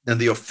 And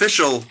the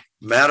official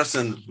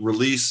Madison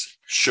release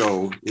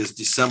show is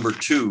December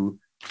 2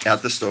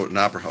 at the Stoughton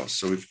Opera House.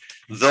 So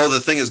though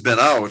the thing has been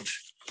out,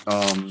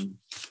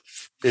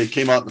 it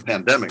came out in the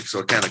pandemic. So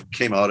it kind of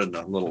came out in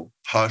a little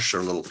hush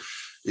or a little,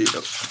 we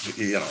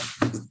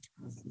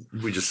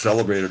just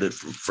celebrated it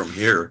from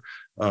here.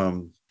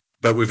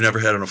 But we've never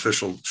had an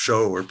official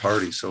show or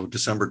party. So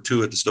December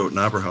 2 at the Stoughton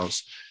Opera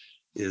House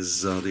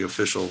is the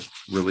official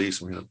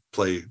release. We're going to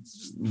play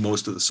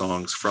most of the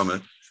songs from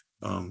it.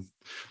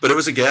 But it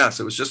was a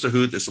gas. It was just a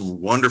hoot. There's some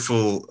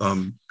wonderful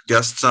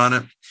guests on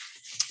it.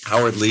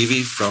 Howard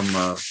Levy from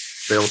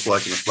Bailiff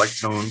Black and the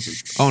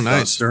Flecktones. Oh,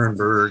 nice.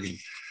 Sternberg. And,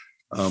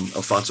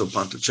 Alfonso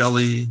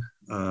Ponticelli.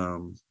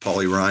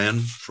 Paulie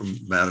Ryan from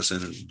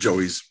Madison and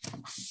Joey's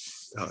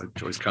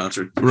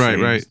concert.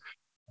 Right.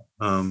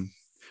 Beyond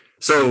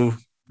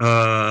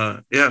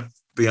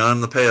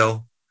the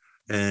Pale.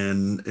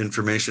 And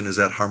information is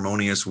at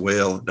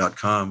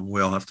harmoniouswhale.com.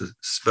 We all have to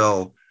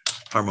spell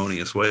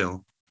Harmonious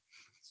Whale.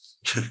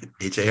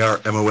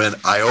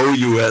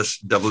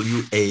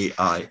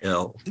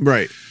 HARMONIOUSWAIL.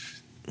 Right.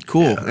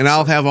 Cool. Yeah, and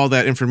I'll have all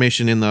that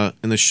information in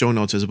the show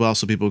notes as well,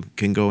 so people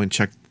can go and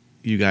check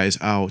you guys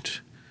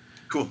out.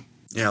 Cool.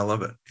 Yeah, I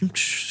love it.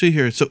 Let's see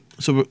here. So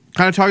we're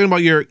kind of talking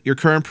about your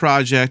current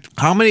project.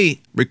 How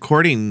many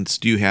recordings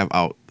do you have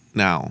out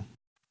now?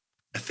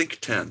 I think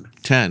 10.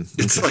 10.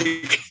 It's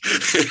like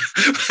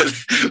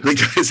the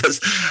guy says,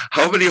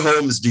 "How many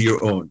homes do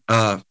you own?"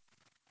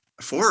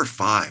 4 or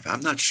 5.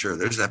 I'm not sure.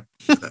 There's that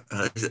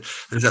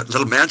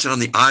little mansion on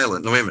the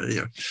island. No, wait a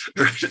minute.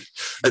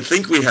 I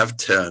think we have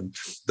 10.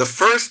 The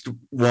first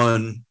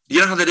one, you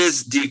know how that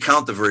is? Do you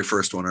count the very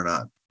first one or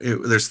not?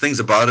 There's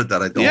things about it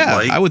that I don't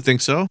like. Yeah, I would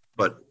think so.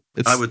 But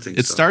I would think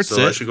it so. Starts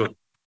so it. I should go.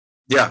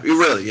 Yeah,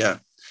 really. Yeah.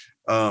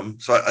 So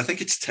I think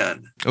it's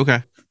 10.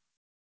 Okay.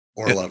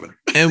 Or 11.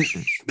 And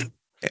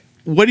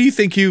what do you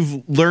think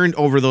you've learned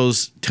over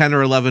those 10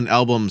 or 11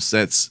 albums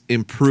that's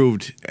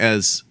improved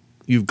as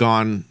you've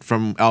gone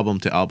from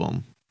album to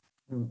album?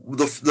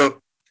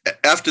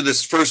 After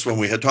this first one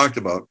we had talked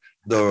about,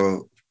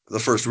 the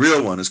first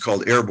real one is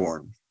called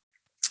Airborne.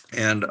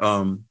 And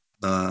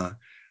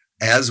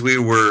as we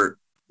were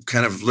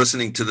kind of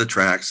listening to the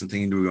tracks and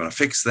thinking, do we want to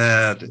fix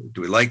that?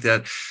 Do we like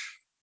that?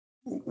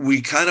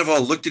 We kind of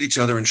all looked at each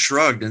other and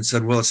shrugged and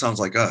said, well, it sounds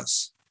like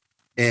us.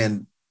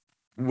 And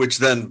which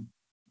then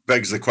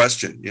begs the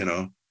question,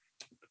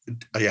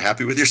 are you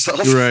happy with yourself?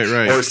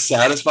 Right. Or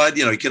satisfied?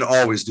 You can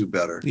always do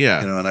better.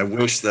 Yeah. And I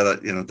wish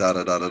that,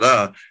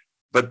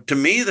 But to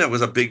me, that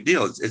was a big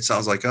deal. It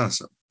sounds like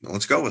us.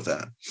 Let's go with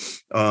that.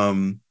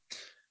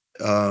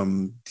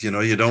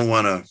 You don't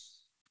want to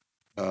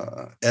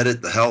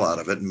edit the hell out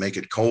of it and make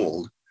it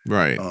cold.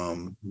 Right.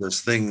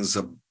 There's things,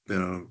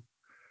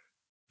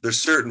 there's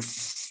certain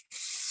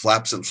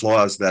flaps and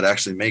flaws that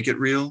actually make it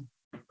real.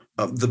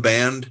 The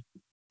band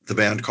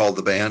called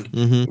The Band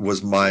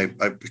was I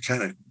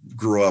kind of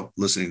grew up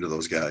listening to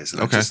those guys,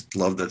 and I just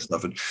love that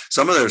stuff. And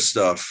some of their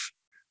stuff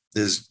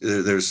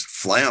there's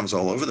flams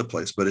all over the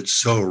place, but it's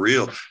so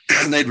real.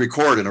 And they'd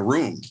record in a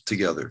room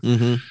together.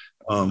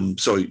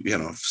 So,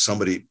 if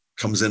somebody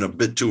comes in a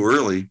bit too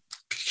early,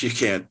 you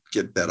can't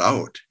get that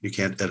out. You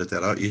can't edit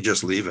that out. You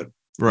just leave it.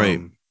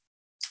 Right.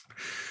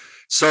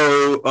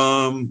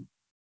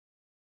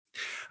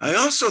 I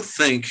also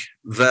think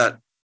that,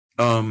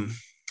 how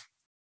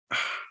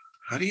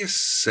do you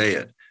say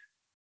it?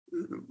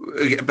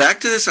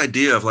 Back to this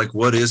idea of like,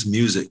 what is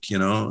music?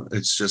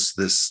 It's just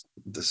this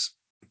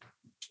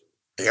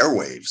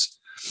airwaves.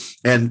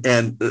 And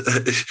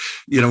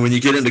when you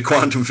get into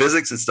quantum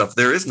physics and stuff,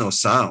 there is no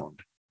sound.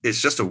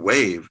 It's just a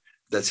wave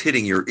that's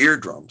hitting your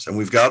eardrums. And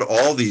we've got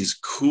all these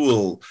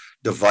cool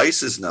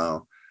devices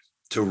now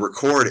to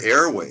record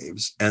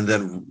airwaves and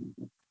then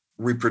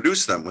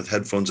reproduce them with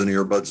headphones and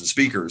earbuds and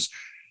speakers.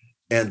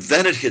 And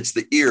then it hits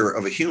the ear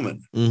of a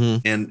human.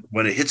 And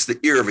when it hits the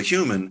ear of a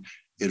human,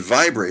 it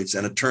vibrates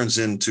and it turns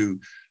into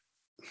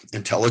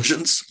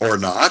intelligence or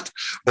not,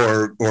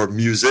 or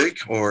music,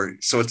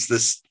 so it's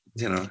this,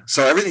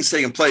 so everything's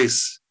taking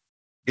place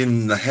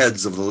in the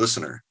heads of the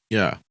listener.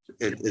 Yeah.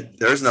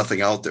 There's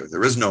nothing out there.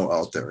 There is no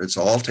out there. It's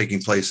all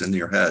taking place in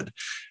your head.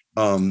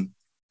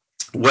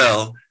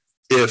 Well,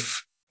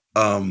 if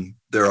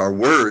there are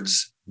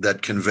words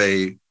that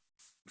convey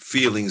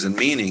feelings and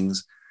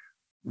meanings,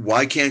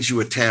 why can't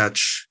you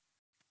attach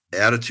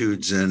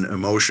attitudes and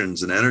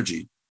emotions and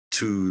energy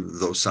to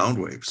those sound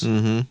waves?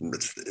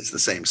 It's the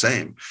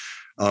same.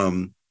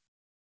 And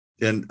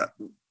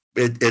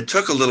it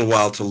took a little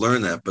while to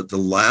learn that, but the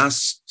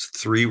last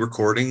 3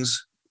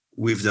 recordings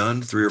we've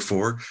done, 3 or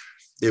 4,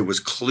 it was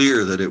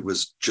clear that it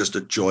was just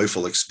a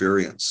joyful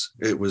experience.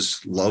 It was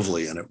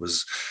lovely, and it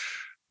was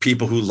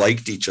people who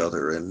liked each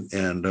other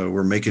and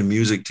were making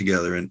music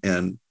together,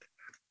 and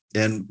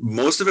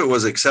most of it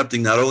was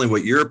accepting not only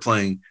what you're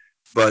playing,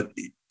 but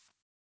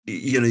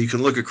you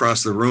can look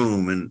across the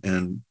room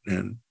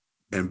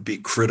and be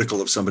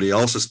critical of somebody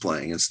else's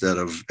playing instead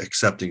of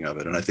accepting of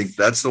it. And I think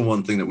that's the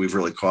one thing that we've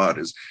really caught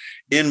is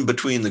in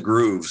between the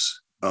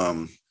grooves.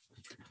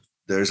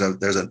 There's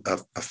a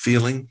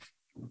feeling.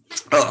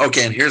 Oh,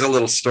 okay. And here's a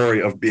little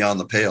story of Beyond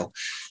the Pale.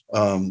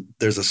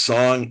 There's a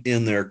song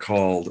in there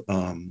called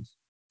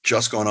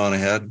Just Going On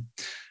Ahead.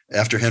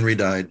 After Henry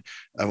died,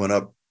 I went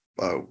up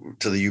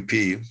to the UP,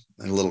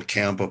 a little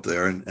camp up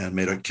there, and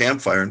made a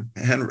campfire.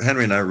 And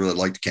Henry and I really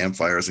liked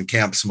campfires and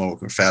camp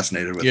smoke. We're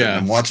fascinated with it. And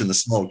I'm watching the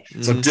smoke.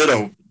 So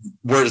ditto,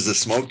 where does the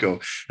smoke go?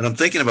 And I'm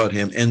thinking about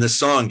him. And this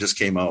song just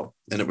came out,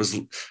 and it was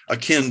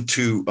akin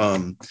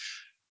to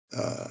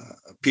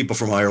people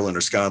from Ireland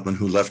or Scotland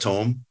who left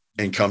home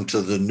and come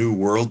to the new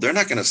world. They're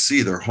not going to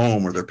see their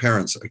home or their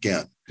parents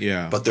again.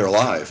 Yeah, but they're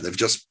alive. They've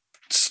just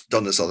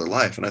done this other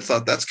life. And I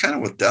thought that's kind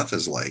of what death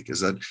is like, is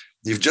that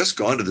you've just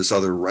gone to this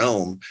other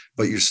realm,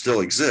 but you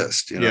still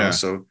exist,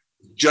 so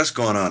just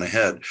going on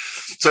ahead.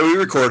 So we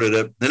recorded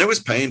it, and it was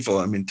painful.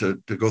 I mean, to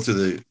go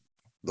through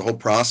the whole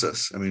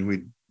process. I mean,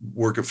 we'd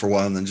work it for a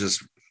while and then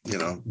just,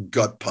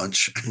 gut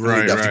punch.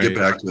 Right. You'd have to get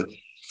back to it.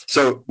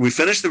 So we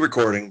finished the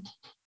recording,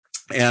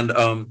 and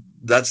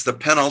that's the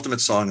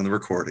penultimate song in the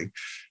recording.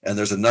 And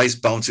there's a nice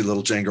bouncy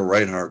little Django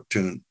Reinhardt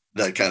tune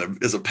that kind of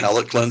is a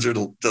palate cleanser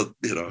to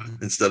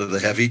instead of the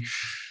heavy.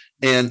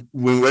 And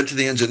we went to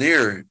the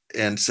engineer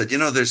and said,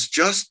 there's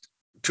just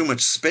too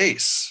much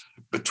space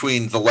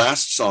between the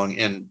last song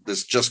and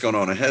this Just Going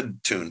On Ahead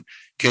tune.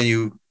 Can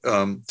you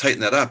tighten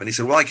that up? And he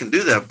said, well, I can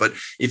do that. But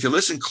if you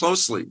listen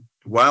closely,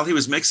 while he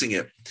was mixing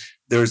it,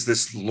 there's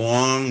this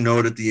long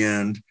note at the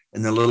end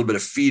and then a little bit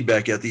of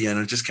feedback at the end.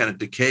 And it just kind of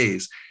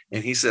decays.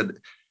 And he said,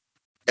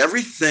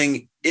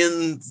 everything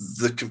in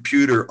the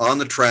computer, on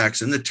the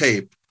tracks, in the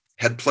tape,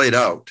 had played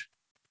out.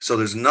 So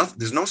there's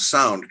no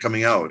sound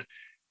coming out.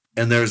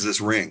 And there's this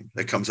ring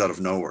that comes out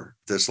of nowhere.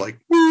 This like,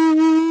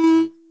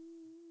 and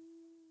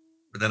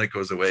then it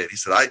goes away. And he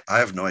said, I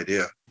have no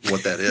idea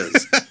what that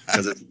is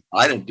because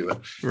I didn't do it.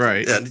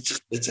 Right. And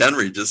it's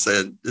Henry just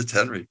saying it's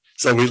Henry.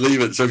 So we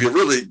leave it. So if you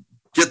really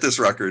get this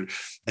record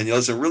and you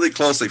listen really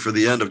closely for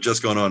the end of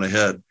Just Going On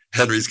Ahead,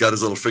 Henry's got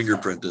his little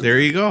fingerprint in there.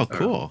 You go.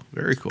 Cool.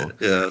 Very cool.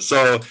 Yeah.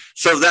 So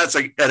that's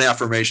an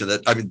affirmation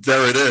that, I mean,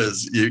 there it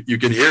is. You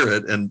can hear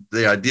it. And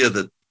the idea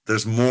that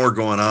there's more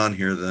going on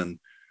here than,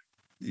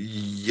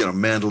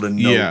 mandolin,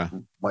 note,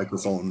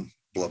 microphone,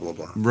 blah, blah,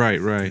 blah. Right.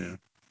 Yeah.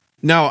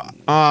 Now,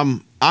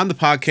 on the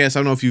podcast, I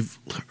don't know if you've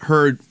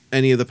heard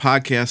any of the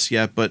podcasts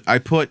yet, but I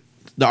put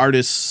the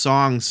artists'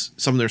 songs,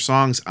 some of their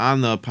songs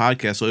on the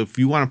podcast. So if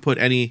you want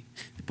to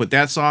put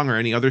that song or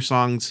any other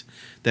songs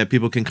that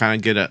people can kind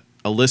of get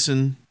a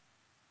listen.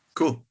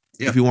 Cool.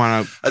 Yeah. If you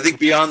want to. I think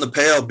Beyond the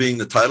Pale being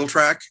the title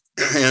track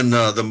And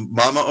the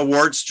Mama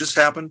Awards just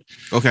happened.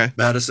 Okay.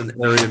 Madison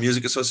Area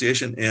Music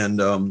Association.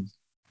 And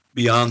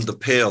Beyond the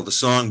Pale, the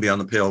song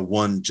Beyond the Pale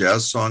won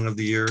Jazz Song of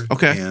the Year.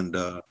 Okay. And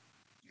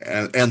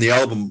the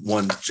album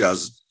won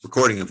Jazz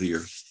Recording of the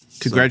Year.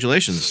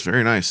 Congratulations. So,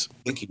 very nice.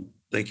 Thank you.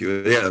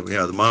 Yeah,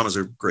 the Mamas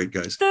are great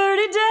guys.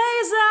 30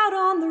 days out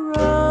on the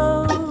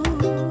road,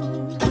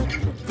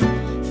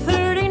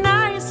 30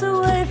 nights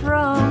away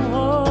from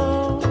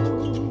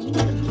home.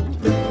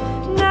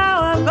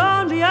 Now I've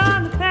gone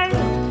beyond the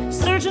pale,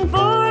 searching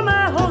for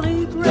my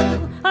holy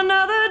grail.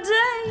 Another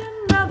day,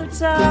 another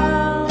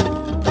town.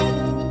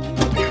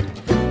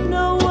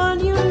 No one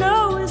you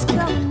know is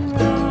coming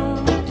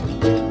round.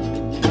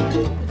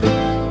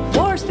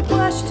 Force the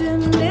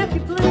question, if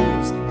you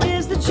please,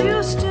 is the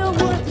juice still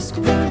worth the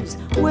squeeze?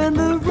 When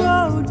the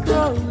road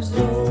grows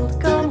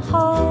old, come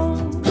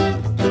home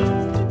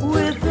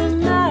with the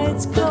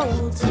nights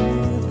cold to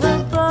the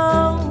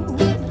bone,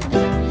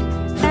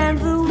 and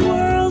the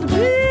world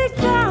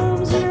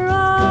becomes your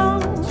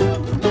own.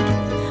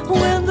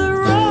 When the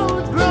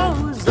road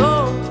grows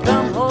old,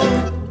 come home.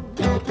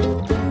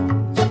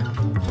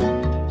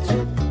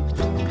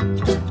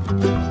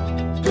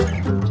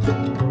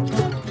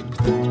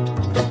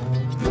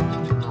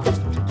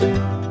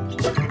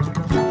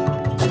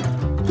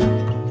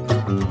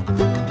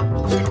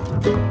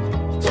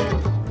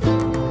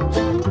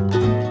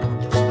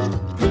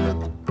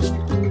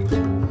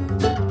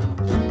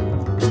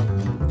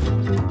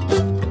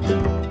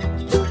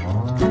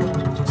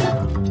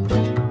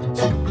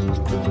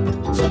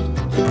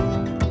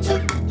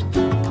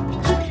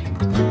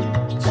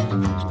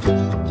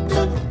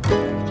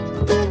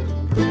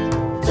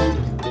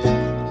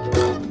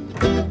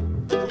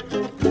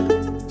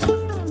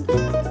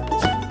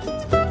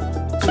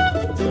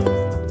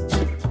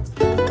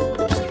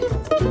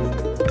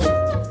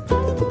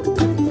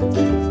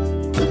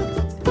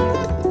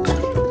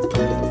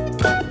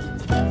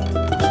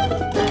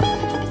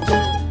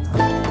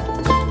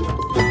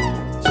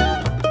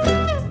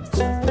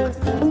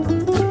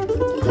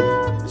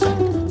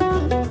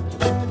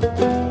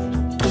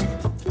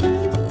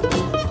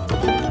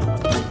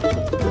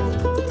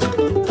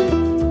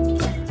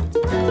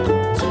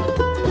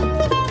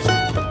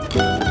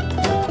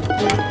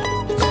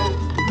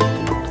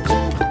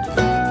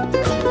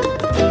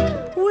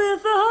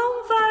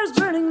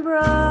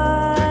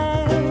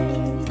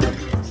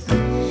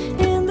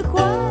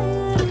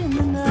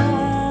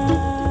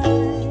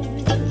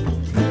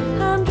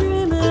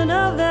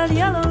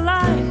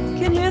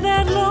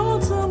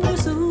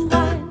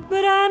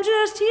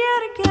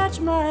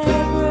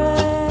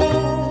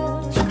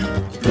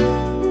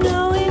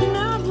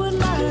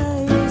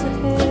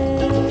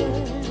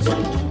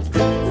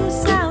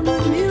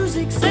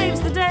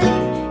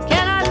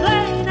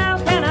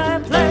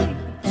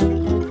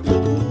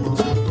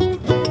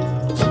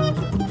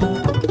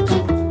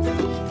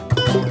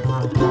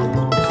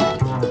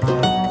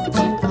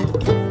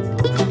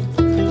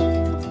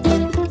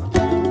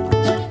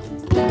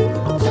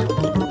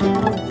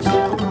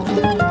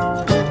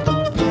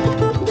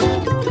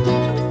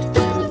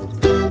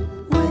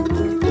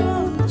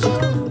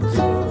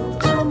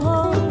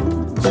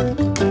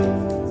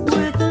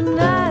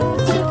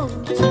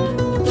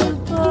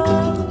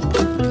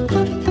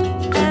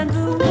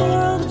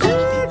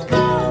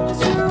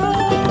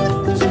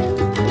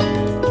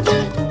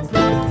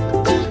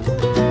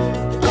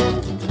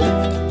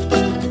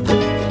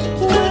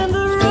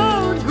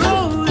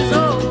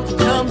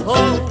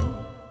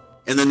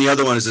 The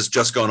other one is this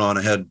Just Gone On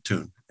Ahead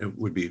tune. It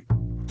would be.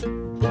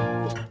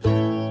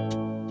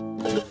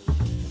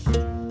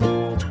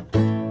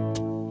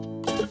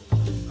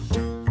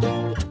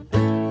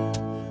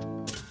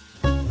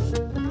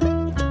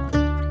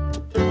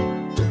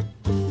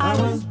 I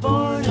was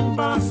born in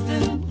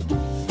Boston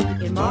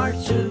in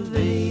March of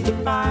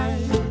 '85.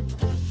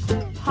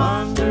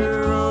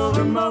 Ponder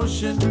over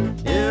motion,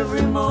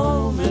 every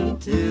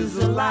moment is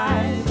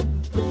alive.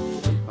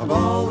 I've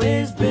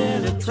always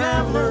been a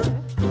traveler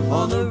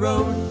on the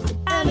road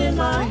and in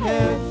my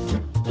head.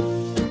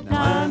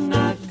 Now I'm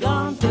not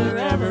gone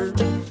forever,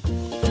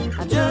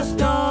 I've just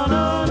gone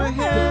on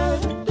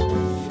ahead.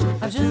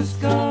 I've just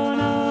gone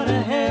on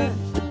ahead.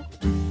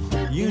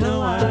 You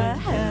know I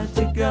had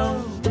to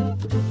go.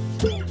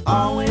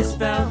 Always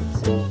felt,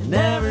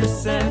 never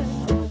said,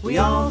 we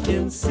all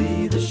can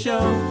see the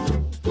show.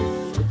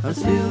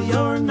 Until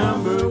you're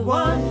number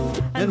one,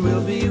 and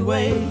we'll be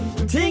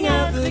waiting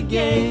at the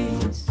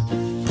gates.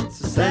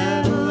 So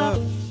saddle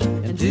up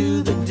and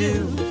do the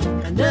do,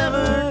 and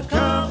never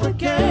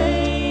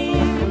complicate.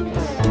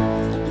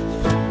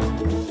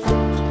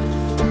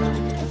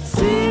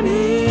 See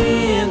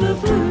me in the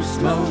blue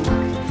smoke,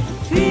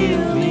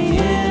 feel me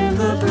in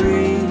the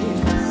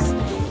breeze,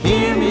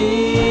 hear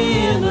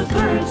me in the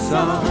bird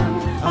song,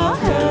 I'll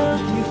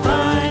help you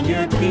find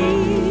your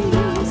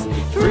keys.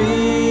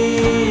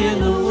 Free in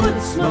the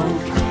wood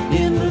smoke,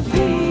 in the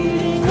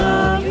beating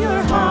of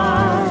your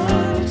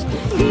heart,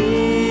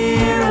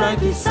 here right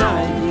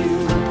beside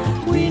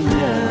you, we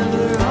never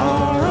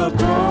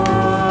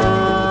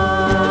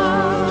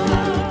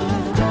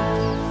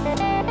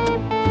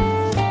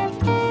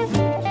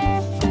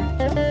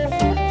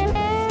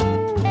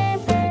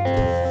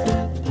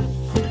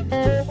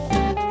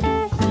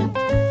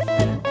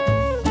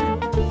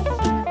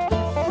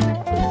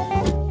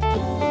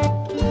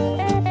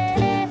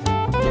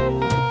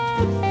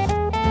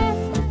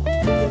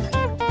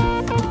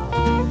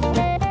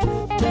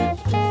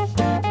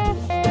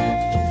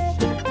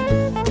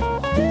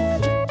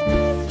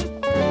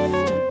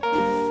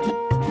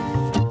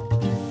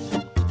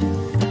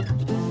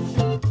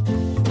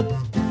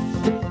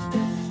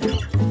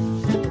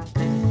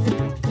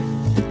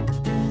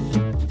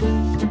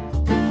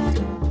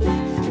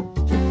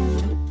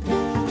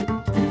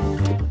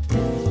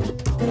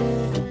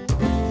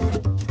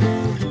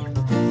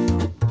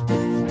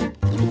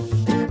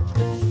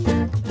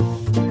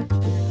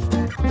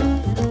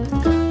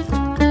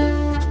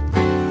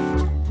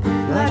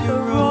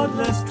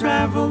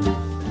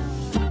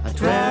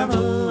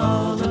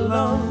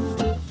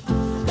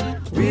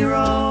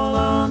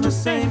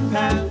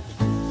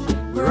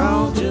laugh. We're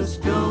all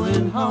just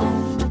going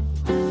home.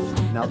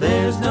 Now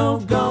there's no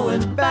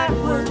going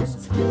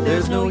backwards,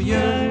 there's no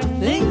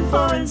yearning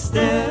for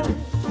instead.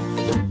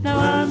 Now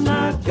I'm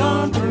not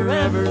gone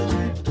forever,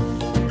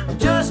 I've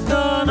just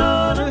gone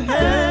on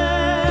ahead.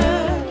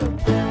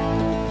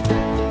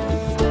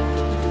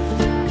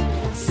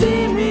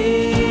 See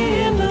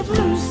me in the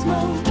blue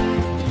smoke,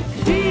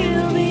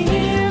 feel me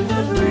in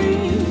the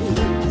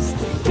breeze,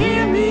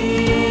 hear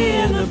me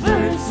in the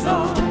bird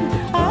song,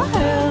 I'll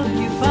help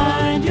you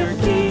find your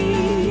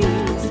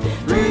keys.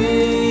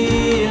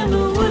 Free in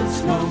the wood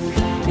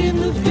smoke, in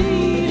the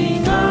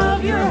beating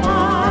of your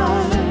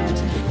heart,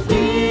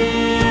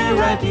 here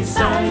right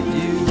beside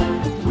you,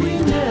 we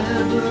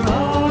never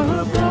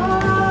are apart.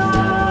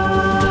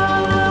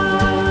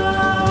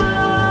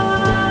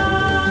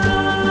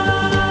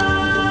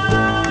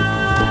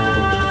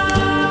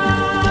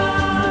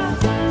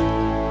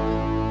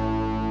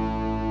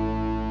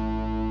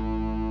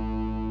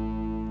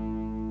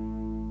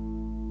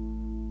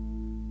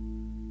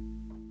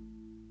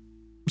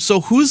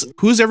 So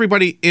who's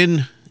everybody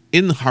in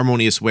the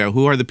Harmonious Whale?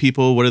 Who are the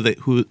people? What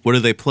do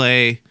they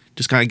play?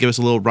 Just kind of give us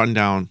a little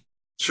rundown.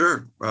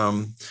 Sure.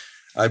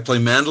 I play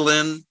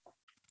mandolin,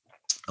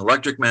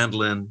 electric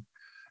mandolin,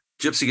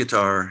 gypsy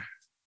guitar.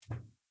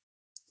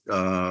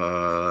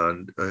 I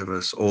have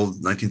this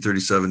old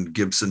 1937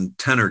 Gibson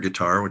tenor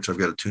guitar, which I've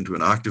got attuned to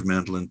an octave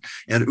mandolin,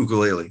 and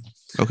ukulele.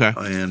 Okay.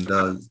 And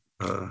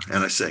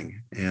I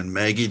sing. And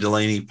Maggie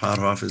Delaney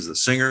Pothoff is the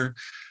singer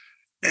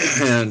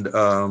and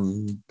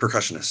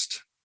percussionist.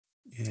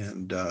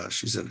 And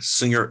she's a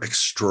singer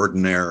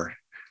extraordinaire.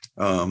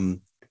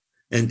 And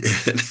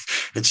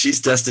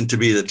she's destined to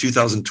be the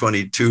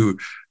 2022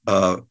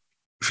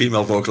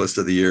 female vocalist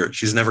of the year.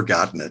 She's never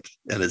gotten it,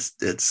 and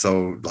it's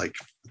so like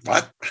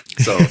what?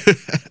 So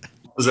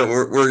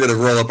we're going to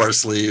roll up our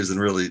sleeves and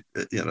really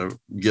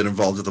get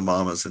involved with the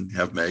mamas and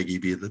have Maggie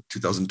be the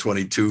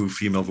 2022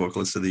 female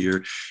vocalist of the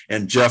year.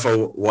 And Jeff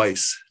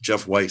Weiss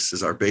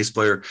is our bass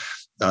player.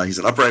 He's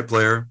an upright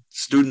player,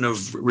 student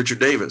of Richard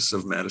Davis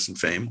of Madison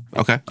fame.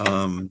 Okay.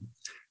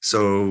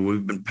 So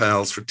we've been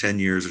pals for 10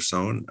 years or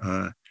so.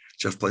 And,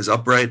 Jeff plays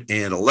upright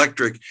and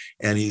electric,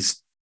 and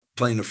he's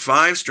playing a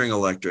 5-string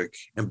electric.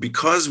 And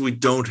because we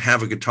don't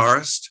have a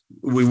guitarist,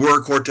 we were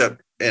a quartet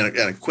and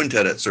a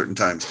quintet at certain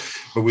times,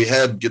 but we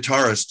had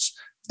guitarists.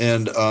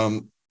 And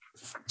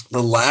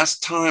the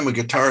last time a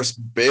guitarist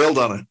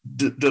bailed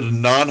did a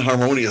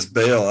non-harmonious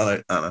bail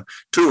on a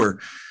tour,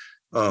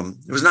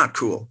 it was not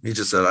cool. He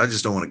just said, "I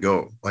just don't want to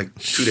go," like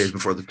 2 days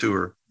before the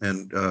tour.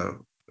 And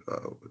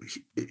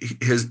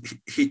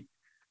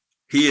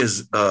he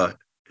is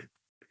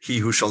he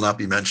who shall not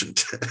be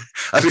mentioned.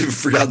 I've even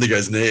forgotten the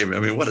guy's name. I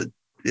mean, what a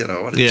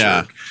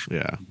jerk.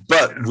 Yeah.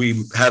 But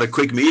we had a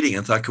quick meeting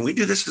and thought, can we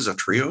do this as a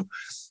trio?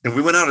 And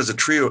we went out as a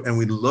trio, and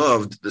we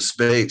loved the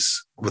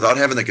space without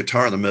having the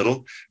guitar in the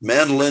middle.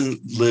 Mandolin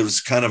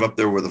lives kind of up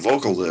there where the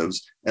vocal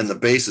lives, and the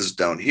bass is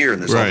down here,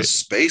 and there's all this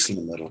space in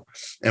the middle.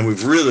 And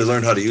we've really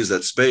learned how to use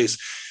that space.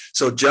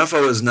 So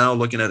Jeffo is now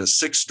looking at a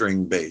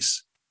 6-string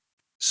bass,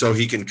 so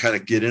he can kind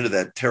of get into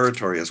that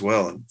territory as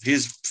well. And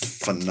he's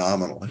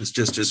phenomenal. It's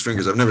just his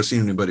fingers. I've never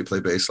seen anybody play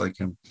bass like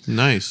him.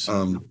 Nice.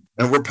 And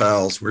we're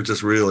pals. We're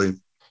just really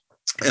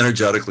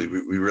energetically,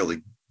 we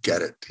really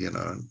get it,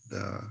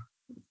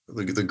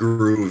 the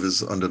groove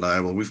is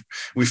undeniable.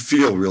 We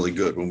feel really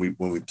good when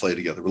we play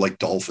together. We're like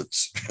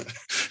dolphins.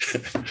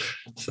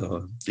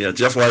 So yeah,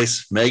 Jeff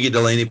Weiss, Maggie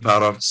Delaney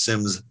Pothoff,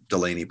 Sims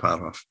Delaney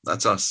Pothoff.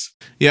 That's us.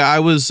 Yeah, I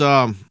was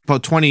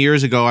about 20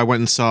 years ago. I went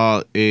and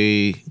saw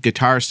a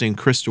guitarist named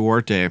Chris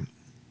Duarte,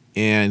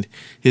 and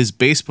his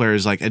bass player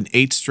is like an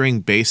 8-string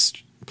bass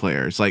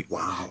player. It's like,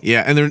 wow.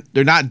 Yeah, and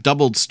they're not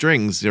doubled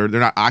strings. They're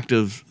not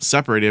octave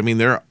separated. I mean,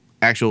 they're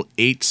actual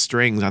 8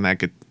 strings on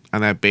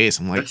that bass.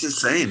 I'm like, that's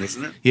insane,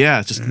 isn't it? Yeah,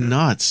 it's just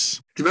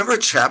nuts. Do you remember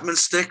a Chapman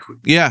stick?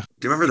 Yeah.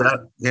 Do you remember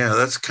that? Yeah,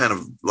 that's kind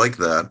of like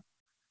that.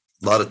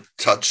 A lot of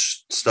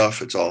touch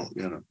stuff. It's all,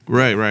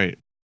 Right.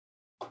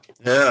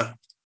 Yeah,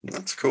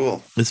 that's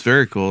cool. It's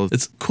very cool.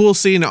 It's cool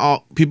seeing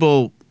all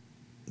people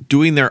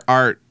doing their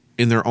art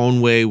in their own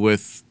way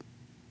with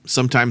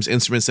sometimes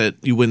instruments that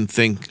you wouldn't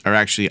think are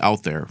actually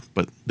out there,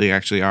 but they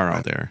actually are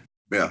out there.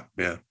 Yeah.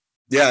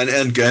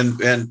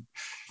 And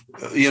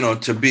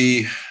to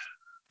be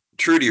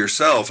true to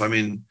yourself. I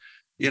mean,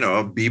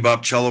 a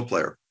bebop cello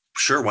player.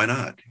 Sure, why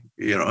not?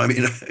 I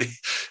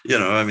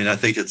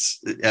think it's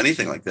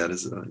anything like that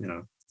is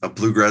a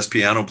bluegrass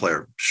piano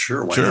player.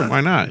 Sure, why not?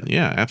 Why not?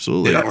 Yeah,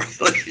 absolutely.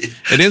 Really.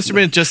 An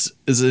instrument just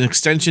is an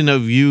extension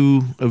of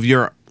you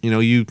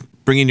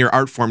bringing your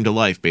art form to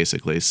life,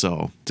 basically.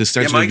 So it's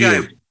an extension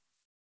of you.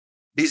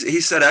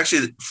 He said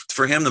actually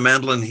for him the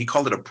mandolin, he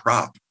called it a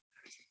prop.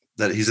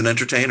 That he's an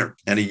entertainer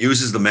and he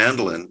uses the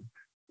mandolin,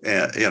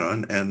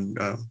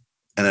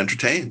 and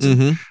entertains.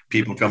 Mm-hmm.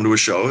 People come to a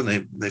show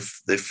and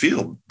they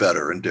feel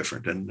better and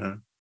different.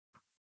 And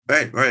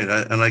right.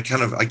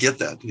 I get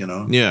that,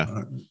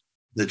 Yeah.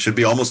 It should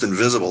be almost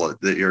invisible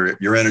that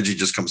your energy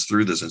just comes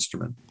through this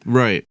instrument.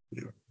 Right.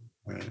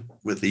 Right.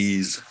 With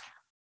ease.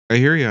 I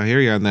hear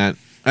you on that.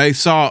 I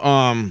saw.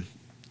 I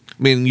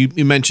mean,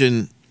 you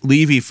mentioned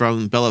Levy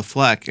from Bella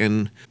Fleck,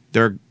 and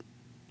their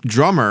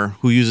drummer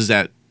who uses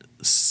that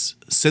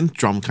synth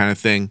drum kind of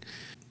thing.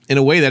 In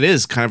a way, that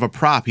is kind of a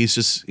prop. He's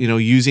just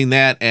using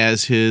that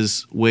as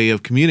his way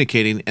of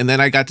communicating. And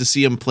then I got to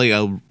see him play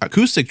a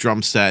acoustic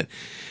drum set,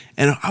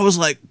 and I was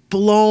like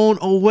blown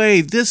away.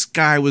 This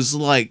guy was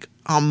like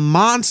a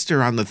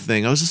monster on the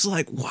thing. I was just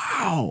like,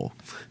 wow.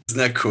 Isn't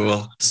that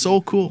cool? So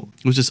cool.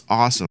 It was just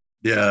awesome.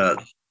 Yeah.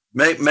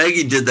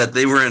 Maggie did that.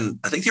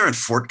 I think they were in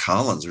Fort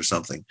Collins or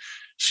something.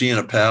 She and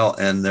a pal,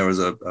 and there was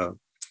a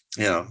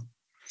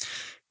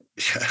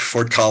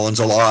Fort Collins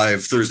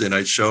Alive Thursday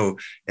night show,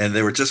 and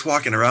they were just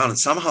walking around, and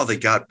somehow they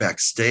got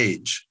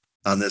backstage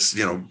on this,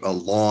 a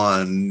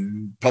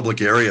lawn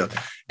public area,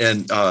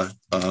 and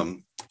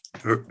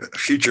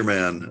Future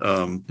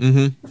Man,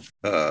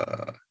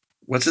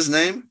 what's his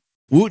name?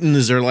 Wooten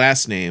is their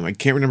last name. I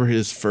can't remember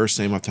his first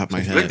name off the top of my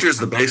head. Victor's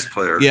the bass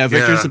player. Yeah,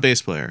 Victor's the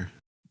bass player.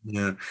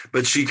 Yeah,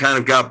 but she kind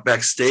of got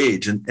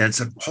backstage and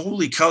said,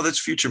 "Holy cow, that's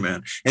Future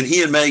Man!" And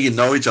he and Maggie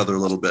know each other a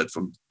little bit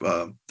from.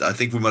 I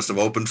think we must have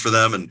opened for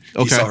them, and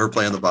he saw her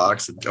play in the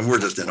box, and we're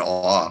just in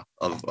awe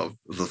of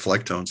the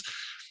Flecktones.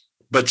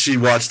 But she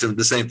watched him.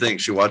 The same thing.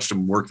 She watched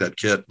him work that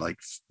kit. Like,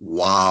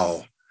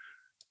 wow,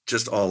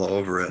 just all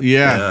over it.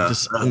 Yeah,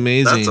 just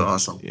amazing. That's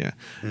awesome. Yeah.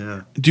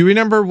 Do you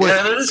remember what?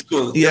 Yeah, that is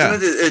cool. Yeah,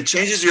 it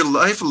changes your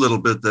life a little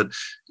bit. That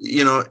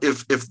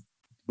if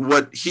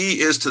what he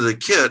is to the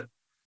kit.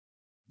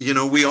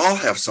 We all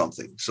have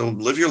something. So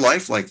live your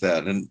life like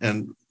that and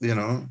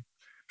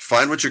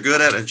find what you're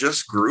good at and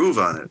just groove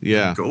on it.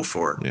 Yeah. Go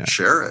for it. Yeah.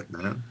 Share it,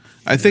 man.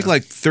 I think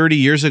like 30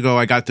 years ago,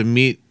 I got to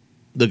meet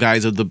the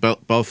guys of the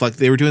Bella Fleck.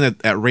 They were doing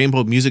that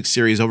Rainbow Music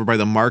Series over by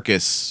the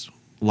Marcus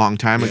a long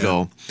time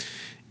ago.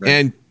 Right.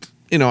 And,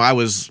 I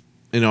was,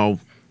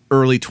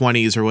 early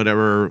 20s or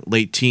whatever,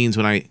 late teens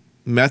when I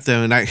met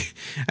them. And I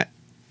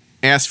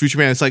asked Future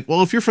Man, it's like,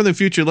 well, if you're from the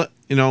future,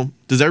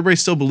 does everybody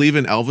still believe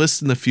in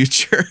Elvis in the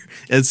future?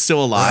 It's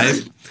still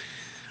alive.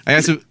 I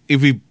asked him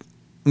if let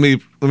me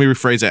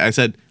rephrase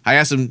that. I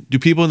asked him, do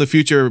people in the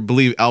future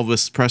believe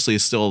Elvis Presley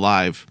is still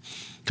alive?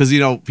 Because,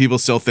 people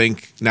still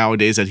think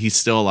nowadays that he's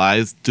still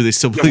alive. Do they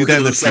still believe that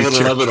in the future?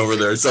 7-Eleven over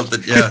there or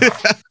something. Yeah.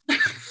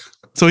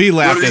 So he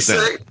laughed at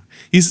that.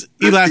 He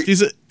laughed.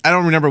 I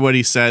don't remember what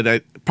he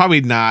said. Probably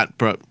not,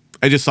 but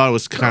I just thought it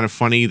was kind of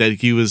funny that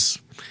he was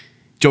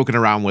joking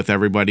around with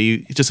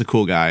everybody. He's just a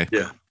cool guy.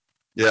 Yeah.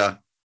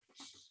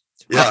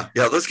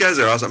 Those guys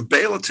are awesome.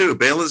 Bela too.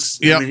 Bela's.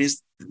 Yep. I mean,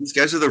 these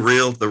guys are the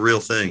real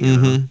thing.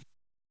 Mm-hmm.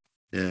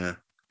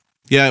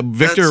 Yeah.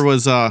 Victor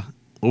was.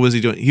 What was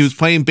he doing? He was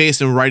playing bass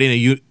and riding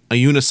a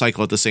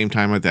unicycle at the same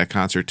time at that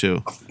concert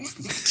too.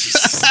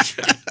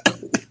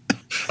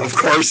 Of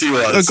course he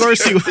was.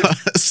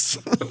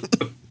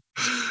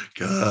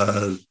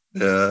 God.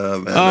 Yeah,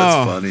 man.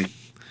 That's funny.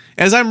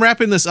 As I'm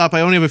wrapping this up,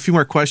 I only have a few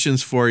more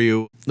questions for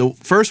you. The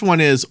first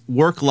one is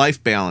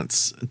work-life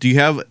balance. Do you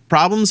have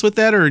problems with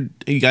that, or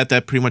you got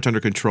that pretty much under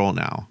control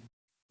now?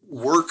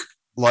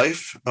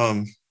 Work-life?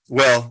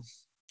 Well,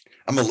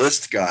 I'm a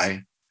list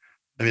guy.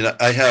 I mean,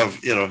 I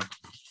have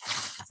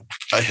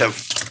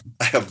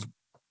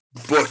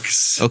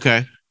books.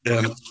 Okay.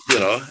 And,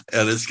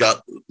 and it's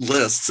got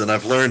lists, and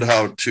I've learned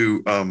how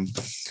to,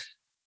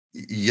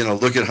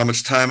 look at how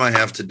much time I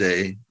have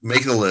today,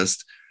 make a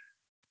list,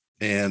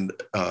 and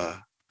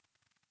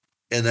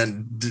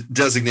then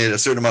designate a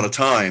certain amount of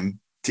time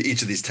to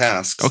each of these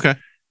tasks. Okay.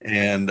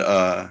 And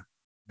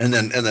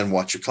then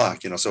watch your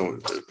clock. So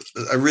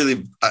I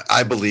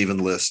believe in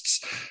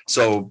lists.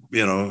 So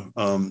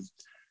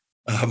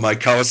my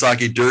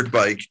Kawasaki dirt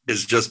bike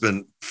has just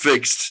been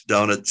fixed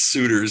down at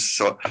Suiters,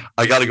 so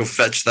I got to go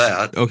fetch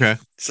that. Okay.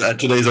 So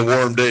today's a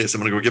warm day, so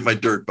I'm gonna go get my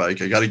dirt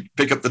bike. I got to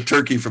pick up the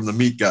turkey from the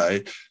meat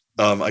guy.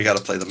 I got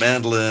to play the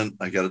mandolin.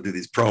 I got to do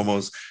these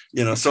promos.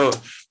 So.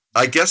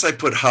 I guess I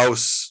put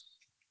house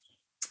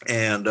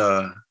and,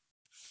 and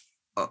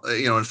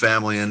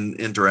family and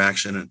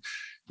interaction. And,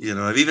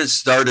 I've even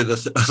started a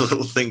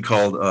little thing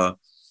called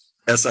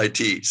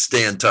SIT,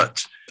 stay in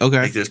touch.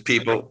 Okay. Like there's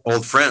people,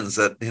 old friends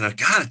that,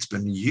 God, it's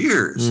been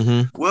years.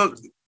 Mm-hmm. Well,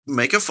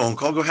 make a phone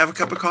call, go have a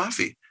cup of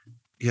coffee.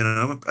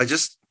 I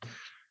just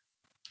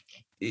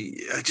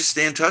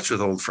stay in touch with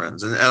old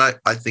friends. And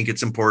I think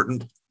it's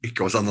important. It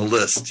goes on the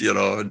list,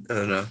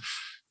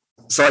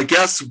 so I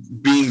guess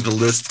being the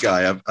list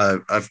guy,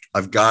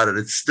 I've got it.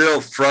 It's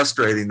still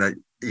frustrating that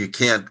you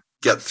can't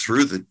get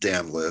through the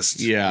damn list.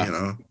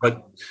 Yeah.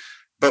 But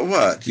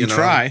what? You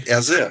try.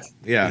 As if.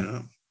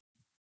 Yeah.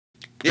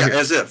 Yeah,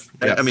 as if.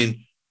 Yeah. I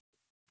mean,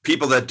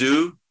 people that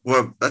do,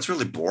 well, that's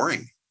really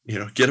boring.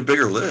 Get a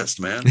bigger list,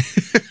 man.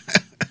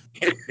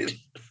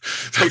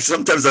 Like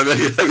sometimes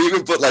I've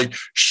even put like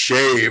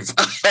shave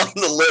on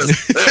the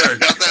list. There,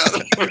 got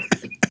that.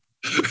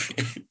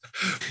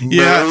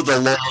 Mow the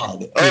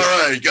lawn. All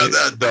right, got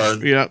that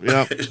done. Yep.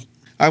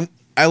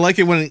 I like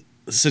it when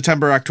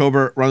September,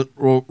 October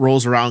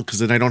rolls around because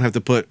then I don't have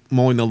to put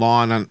mowing the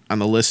lawn on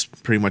the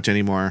list pretty much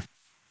anymore.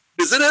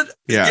 Isn't it?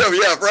 Yeah.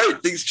 Yeah, right.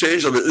 Things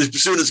change a bit.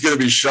 Soon it's going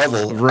to be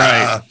shovel.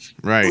 Right.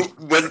 Right.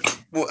 When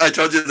I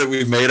told you that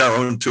we made our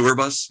own tour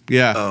bus.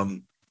 Yeah.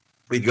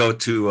 We'd go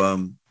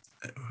to,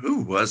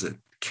 who was it?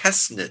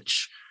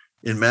 Kesnich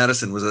in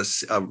Madison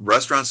was a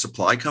restaurant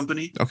supply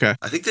company. Okay.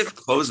 I think they've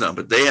closed now,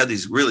 but they had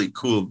these really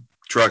cool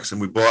trucks,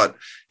 and we bought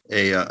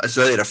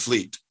so they had a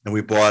fleet, and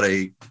we bought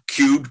a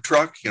cube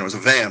truck. It was a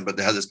van, but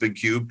they had this big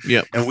cube.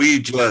 Yeah. And we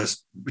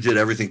did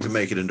everything to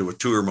make it into a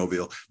tour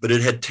mobile, but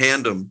it had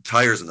tandem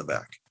tires in the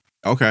back.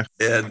 Okay.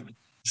 And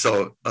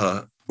so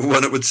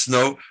when it would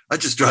snow, I'd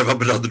just drive up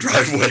and down the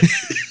driveway.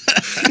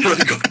 Go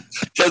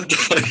 10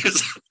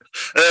 tires.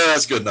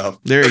 That's good enough.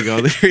 There you go.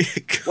 There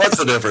you go. What's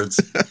the difference?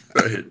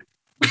 Right.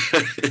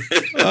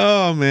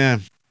 Oh,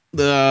 man.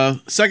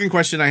 The second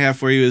question I have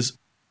for you is,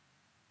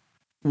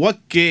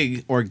 what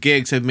gig or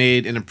gigs have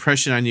made an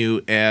impression on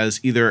you as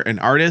either an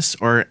artist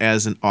or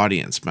as an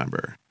audience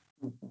member?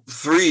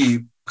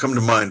 3 come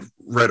to mind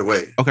right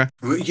away. Okay.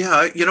 Yeah,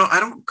 I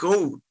don't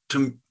go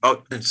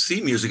out and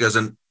see music as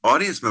an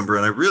audience member,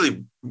 and I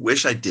really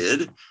wish I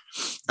did.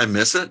 I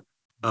miss it.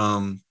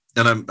 And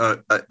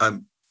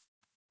I'm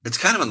it's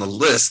kind of on the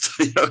list.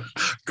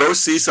 Go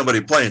see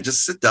somebody play and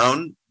just sit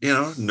down,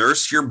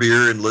 nurse your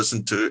beer and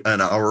listen to an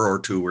hour or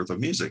 2 worth of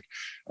music.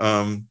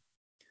 So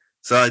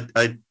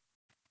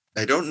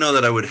I don't know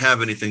that I would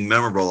have anything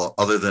memorable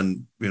other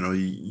than,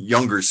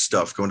 younger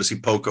stuff, going to see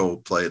Poco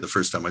play the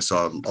first time I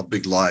saw a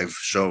big live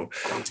show.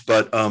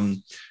 But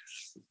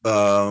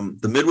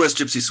the Midwest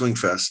Gypsy Swing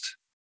Fest,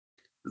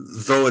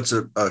 though it's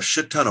a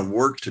shit ton of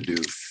work to do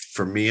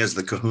for me as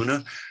the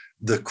kahuna,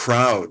 the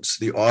crowds,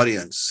 the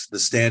audience, the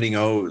standing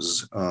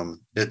O's,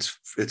 it's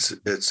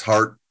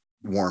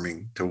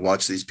heartwarming to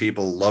watch these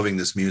people loving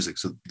this music.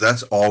 So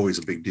that's always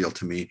a big deal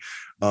to me.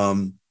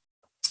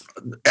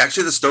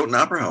 Actually, the Stoughton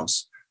Opera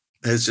House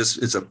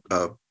it's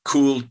a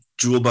cool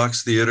jewel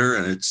box theater,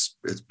 and it's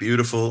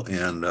beautiful.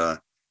 And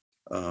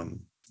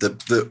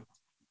the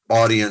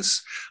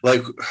audience,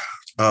 like,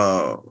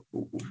 I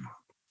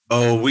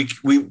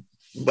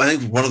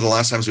think one of the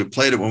last times we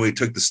played it, when we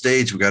took the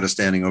stage, we got a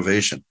standing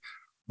ovation.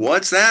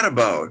 What's that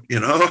about?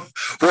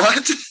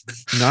 What?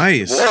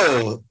 Nice.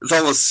 Whoa, it's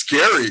almost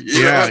scary.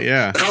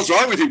 Yeah. What the hell's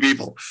wrong with you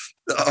people?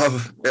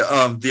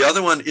 The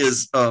other one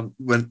is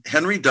when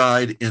Henry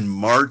died in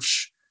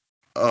March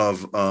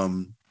of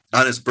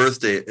on his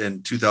birthday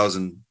in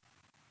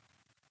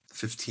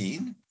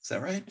 2015. Is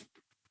that right?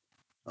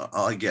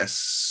 I guess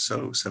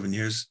so. 7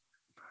 years.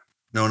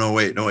 No,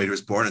 wait. He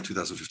was born in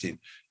 2015.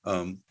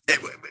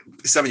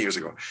 7 years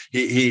ago.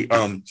 He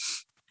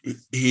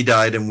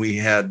died, and we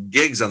had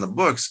gigs on the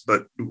books,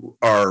 but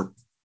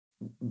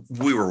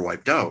we were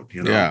wiped out,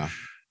 Yeah.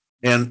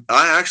 And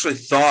I actually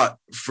thought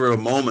for a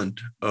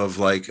moment of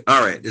like,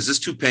 all right, is this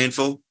too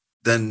painful?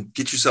 Then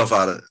get yourself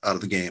out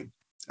of the game.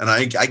 And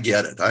I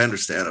get it. I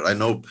understand it. I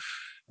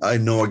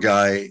know a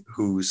guy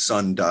whose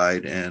son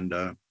died, and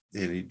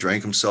he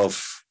drank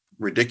himself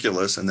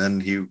ridiculous, and then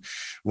he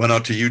went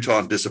out to Utah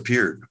and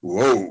disappeared.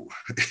 Whoa,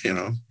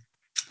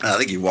 I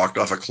think he walked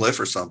off a cliff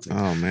or something.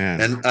 Oh,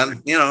 man. And I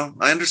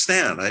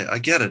understand. I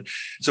get it.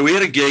 So we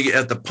had a gig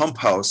at the Pump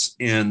House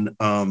in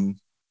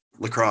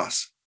La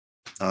Crosse,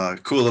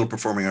 cool little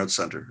performing arts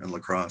center in La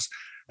Crosse.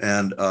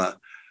 And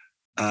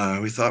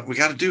we thought, we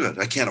got to do it.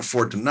 I can't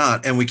afford to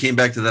not. And we came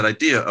back to that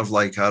idea of,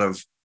 like, out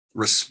of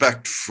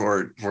respect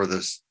for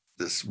this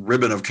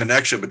ribbon of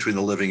connection between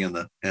the living and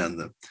the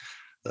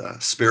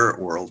spirit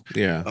world.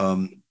 Yeah.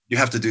 You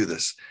have to do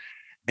this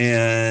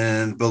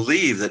and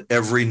believe that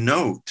every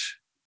note,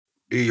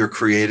 you're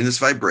creating this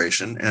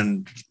vibration,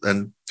 and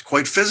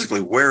quite physically,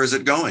 where is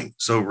it going?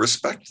 So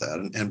respect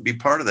that and be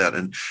part of that.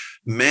 And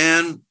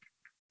man,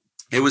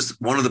 it was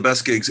one of the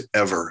best gigs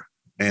ever.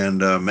 And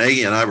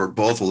Maggie and I were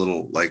both a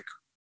little like,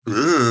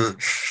 to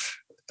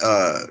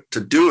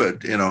do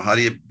it. How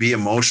do you be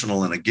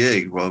emotional in a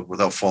gig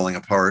without falling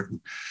apart? And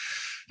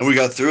we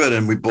got through it,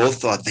 and we both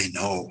thought they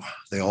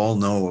all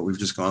know what we've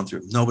just gone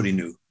through. Nobody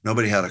knew.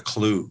 Nobody had a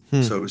clue.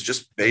 So it was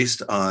just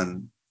based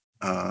on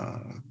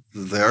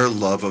their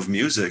love of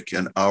music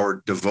and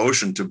our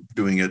devotion to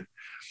doing it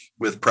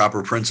with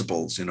proper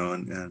principles,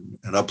 and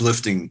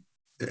uplifting.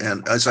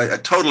 And as I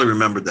totally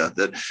remembered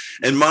that,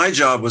 and my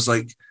job was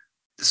like,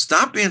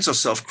 stop being so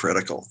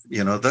self-critical.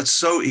 That's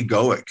so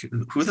egoic.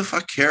 Who the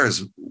fuck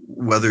cares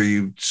whether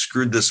you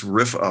screwed this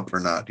riff up or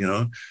not?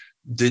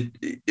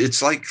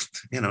 It's like,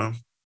 I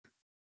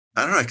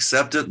don't know,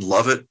 accept it,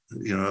 love it,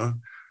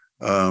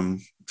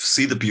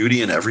 see the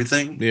beauty in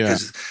everything. Yeah.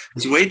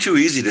 It's way too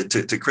easy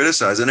to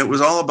criticize. And it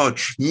was all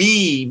about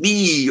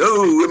me.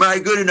 Oh, am I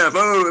good enough?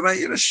 Oh, am I,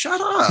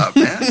 shut up,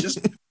 man. just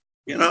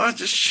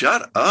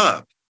shut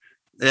up.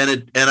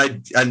 And I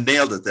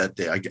nailed it that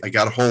day. I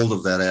got a hold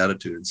of that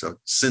attitude. And so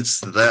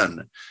since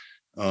then,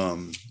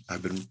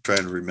 I've been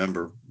trying to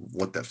remember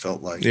what that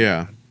felt like.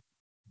 Yeah.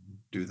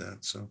 Do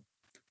that. So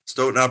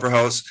Stoughton Opera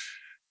House,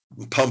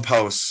 Pump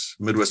House,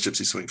 Midwest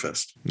Gypsy Swing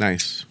Fest.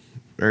 Nice.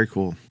 Very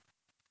cool.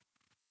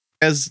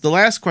 As the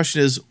last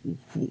question is,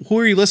 who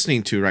are you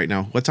listening to right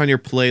now? What's on your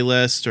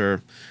playlist,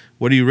 or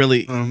what do you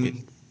really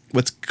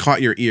what's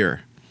caught your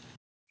ear?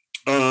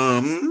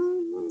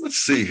 Let's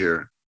see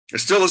here. I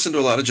still listen to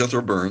a lot of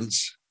Jethro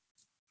Burns.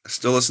 I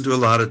still listen to a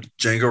lot of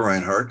Django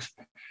Reinhardt.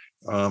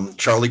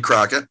 Charlie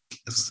Crockett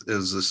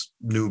is this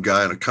new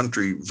guy in a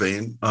country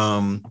vein.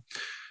 Though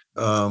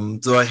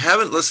I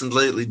haven't listened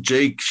lately,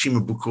 Jake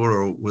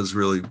Shimabukuro was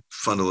really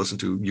fun to listen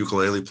to,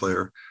 ukulele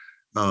player.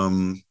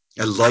 I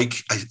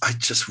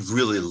just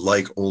really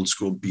like old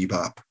school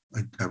bebop.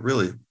 I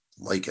really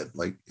like it.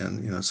 Like,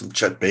 and, you know, some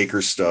Chet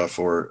Baker stuff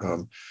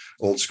or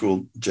old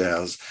school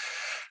jazz.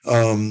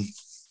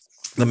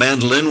 The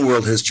mandolin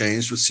world has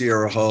changed with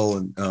Sierra Hull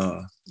and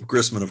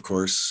Grissman, of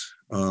course.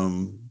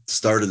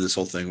 Started this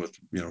whole thing with,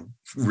 you know,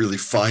 really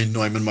fine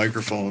Neumann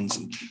microphones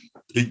and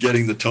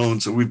getting the tone.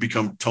 So we've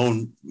become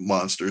tone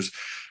monsters.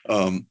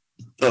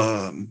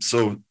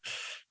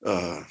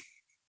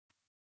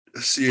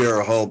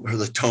 Sierra Hull,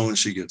 the tone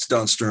she gets,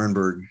 Don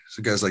Sternberg,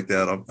 so guys like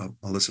that.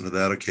 I'll listen to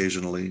that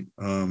occasionally.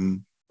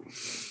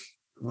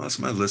 What else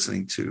am I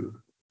listening to?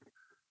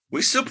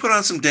 We still put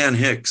on some Dan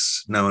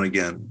Hicks now and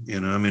again. You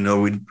know, I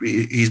mean,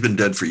 he's been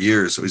dead for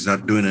years, so he's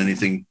not doing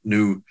anything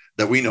new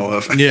that we know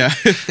of. Yeah.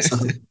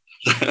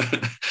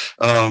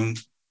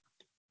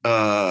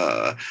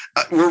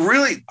 We're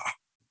really,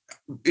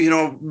 you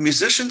know,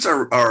 musicians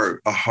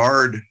are a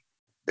hard.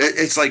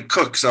 It's like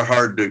cooks are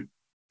hard to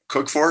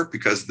cook for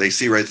because they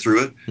see right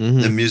through it. Mm-hmm.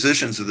 And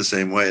musicians are the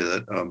same way.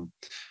 That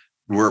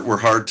we're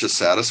hard to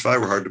satisfy.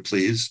 We're hard to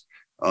please.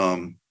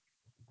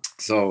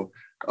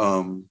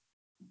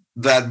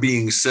 That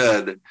being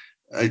said,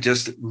 I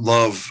just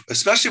love,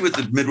 especially with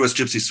the Midwest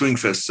Gypsy Swing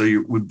Fest. So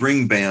we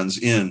bring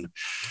bands in,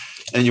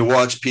 and you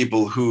watch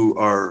people who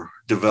are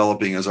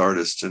developing as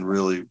artists and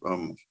really,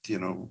 you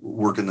know,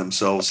 working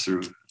themselves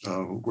through.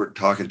 We're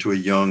talking to a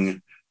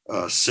young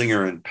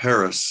singer in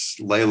Paris,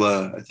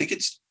 Layla. I think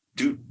it's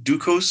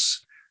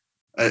Ducos.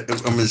 I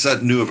mean, it's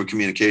that new of a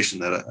communication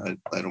that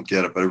I don't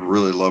get it, but I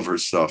really love her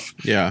stuff.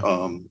 Yeah.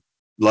 A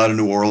lot of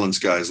New Orleans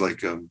guys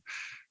like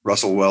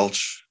Russell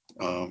Welch.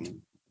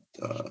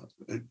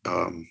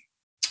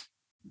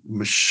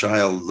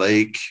 Michelle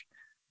Lake,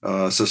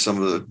 so some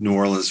of the New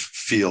Orleans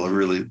feel, I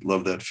really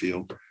love that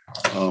feel.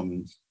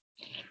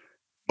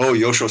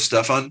 Yosho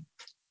Stefan.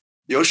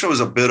 Yosho is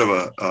a bit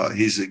of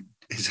he's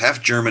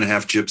half German,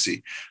 half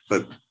Gypsy,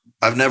 but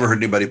I've never heard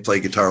anybody play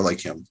guitar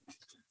like him.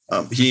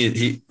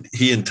 He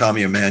and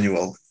Tommy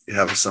Emmanuel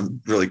have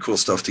some really cool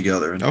stuff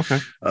together. And, okay.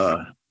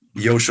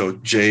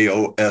 Yosho,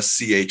 Joscho,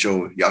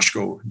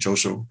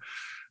 Josho.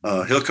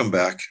 He'll come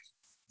back.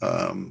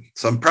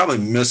 So I'm probably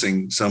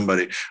missing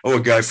somebody. A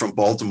guy from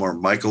Baltimore,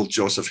 Michael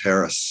Joseph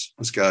Harris,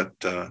 he's got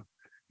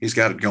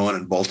it going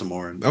in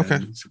Baltimore, and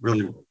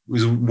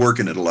he's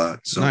working it a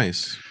lot. So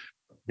nice.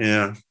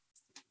 Yeah.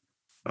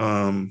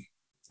 I'm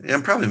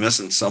probably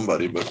missing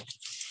somebody, but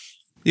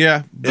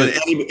yeah, but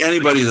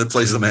anybody that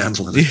plays the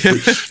mandolin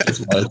gets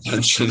my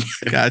attention.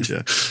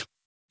 Gotcha.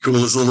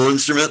 Coolest little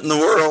instrument in the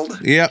world.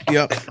 Yep.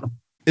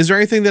 Is there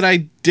anything that I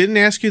didn't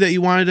ask you that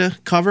you wanted to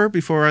cover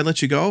before I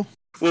let you go?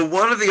 Well,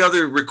 one of the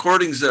other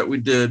recordings that we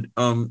did,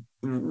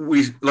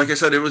 like I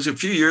said, it was a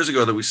few years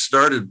ago that we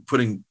started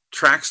putting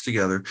tracks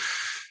together.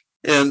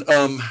 And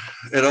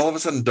it all of a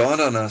sudden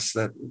dawned on us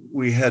that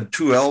we had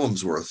 2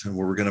 albums worth, and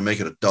we were going to make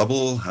it a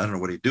double. I don't know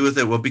what he'd do with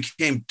it. Well, it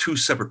became 2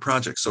 separate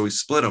projects. So we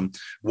split them.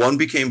 One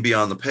became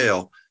Beyond the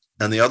Pale,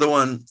 and the other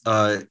one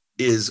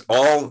is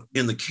all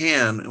in the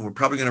can, and we're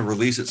probably going to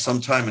release it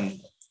sometime in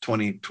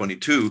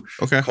 2022,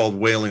 called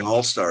Wailing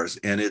All Stars.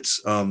 And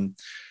it's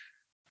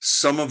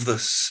some of the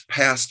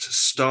past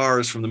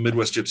stars from the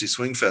Midwest Gypsy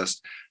Swing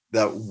Fest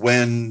that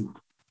when,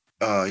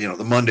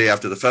 the Monday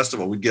after the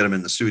festival, we'd get them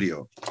in the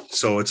studio.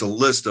 So it's a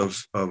list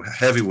of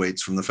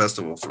heavyweights from the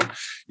festival, from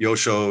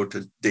Yosho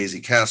to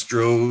Daisy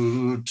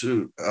Castro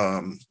to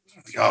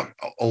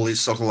Oli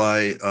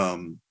Sokolai,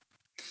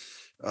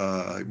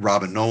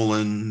 Robin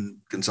Nolan,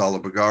 Gonzalo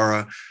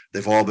Bagara.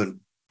 They've all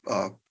been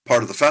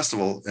part of the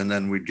festival, and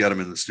then we'd get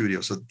them in the studio.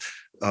 So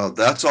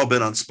that's all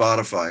been on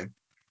Spotify.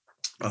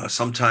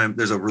 Sometime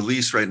there's a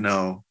release right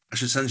now. I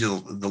should send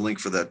you the link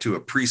for that too, a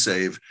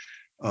pre-save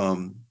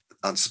on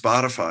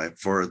Spotify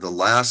for the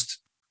last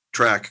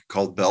track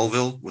called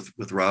Belleville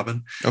with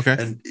Robin. Okay.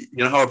 And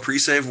you know how a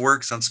pre-save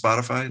works on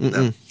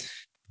Spotify?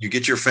 You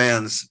get your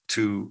fans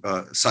to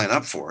sign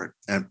up for it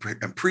and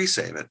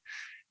pre-save it.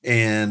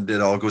 And it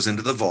all goes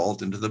into the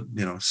vault, into the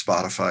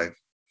Spotify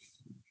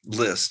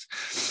list.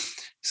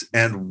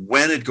 And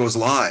when it goes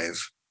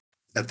live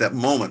at that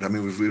moment, I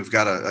mean, we've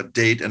got a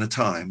date and a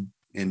time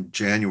in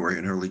January,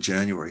 in early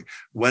January.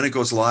 When it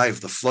goes live,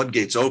 the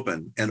floodgates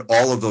open, and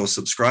all of those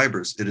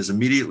subscribers, it is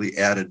immediately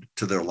added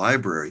to their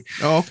library.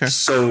 Oh, okay.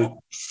 So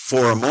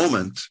for a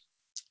moment,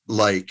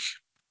 like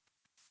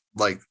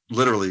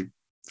literally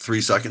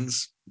 3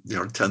 seconds,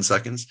 10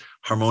 seconds,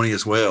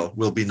 Harmonious Whale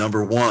will be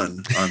number 1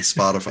 on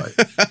Spotify.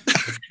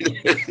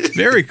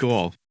 Very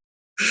cool.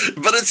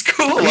 But it's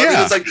cool. Yeah. I mean,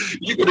 it's like,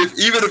 even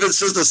if it's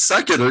just a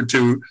second or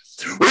two,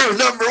 we're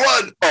number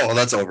 1. Oh,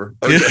 that's over.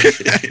 Okay.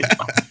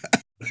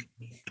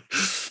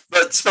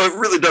 But so it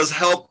really does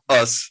help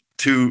us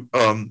to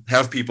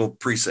have people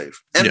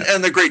pre-save,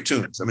 and they're great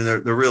tunes. I mean,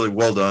 they're really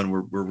well done.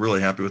 We're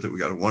really happy with it. We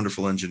got a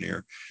wonderful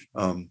engineer,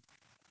 and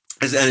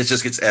it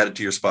just gets added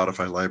to your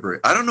Spotify library.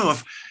 I don't know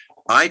if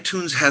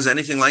iTunes has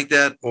anything like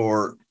that,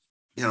 or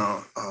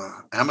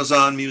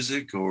Amazon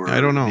Music, or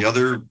I don't know the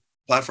other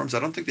platforms. I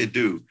don't think they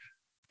do.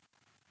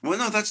 Well,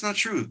 no, that's not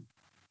true,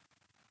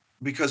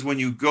 because when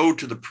you go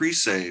to the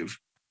pre-save,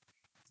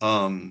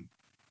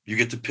 you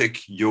get to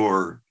pick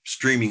your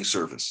streaming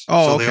service.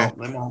 Oh, so okay.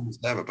 They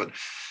almost have it, but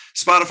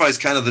Spotify is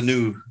kind of the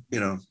new,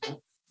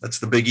 that's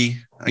the biggie,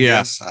 I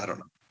guess. I don't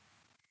know.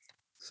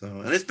 So,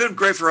 and it's been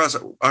great for us.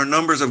 Our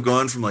numbers have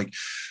gone from like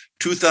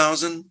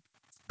 2,000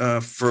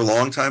 for a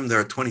long time. They're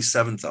at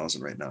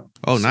 27,000 right now.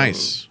 Oh, so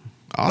nice.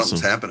 Awesome.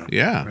 Something's happening.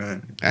 Yeah.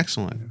 Right.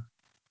 Excellent.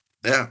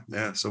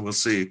 Yeah. So we'll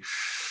see.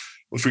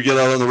 If we get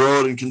out on the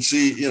road and can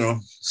see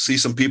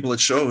some people at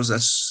shows,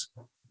 that's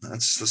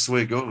the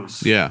way it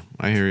goes. Yeah,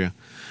 I hear you.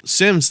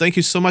 Sims, thank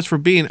you so much for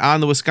being on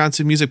the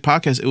Wisconsin Music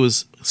Podcast. It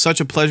was such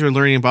a pleasure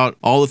learning about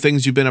all the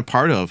things you've been a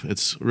part of.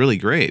 It's really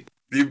great.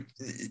 We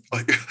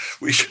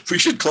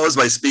should close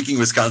by speaking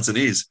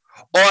Wisconsinese.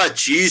 Oh,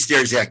 geez,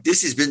 there, Zach.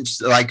 This has been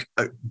like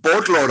a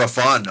boatload of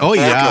fun. Oh,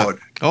 yeah.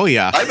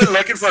 I've been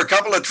looking for a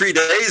couple of 3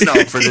 days now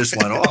for this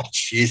one. Oh,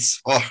 jeez.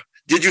 Oh,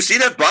 did you see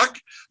that buck?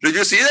 Did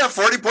you see that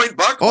 40-point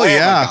buck? Oh,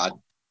 yeah. My God.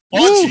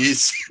 Oh,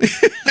 jeez.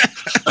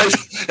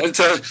 And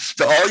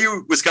to all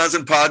you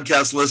Wisconsin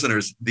podcast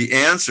listeners, the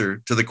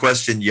answer to the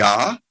question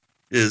 "yeah"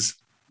 is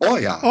 "oh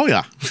yeah." Oh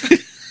yeah.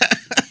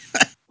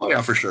 Oh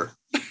yeah, for sure.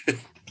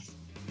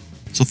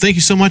 So thank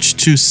you so much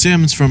to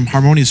Sims from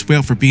Harmonious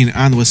Whale for being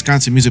on the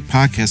Wisconsin Music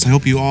Podcast. I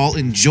hope you all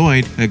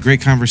enjoyed a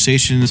great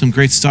conversation, some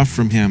great stuff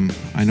from him.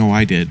 I know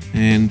I did.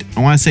 And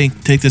I want to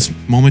take this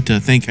moment to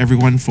thank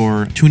everyone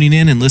for tuning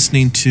in and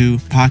listening to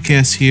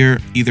podcasts here,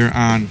 either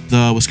on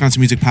the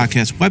Wisconsin Music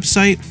Podcast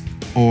website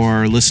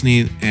or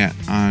listening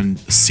on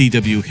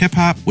CW Hip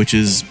Hop, which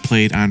is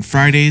played on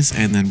Fridays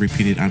and then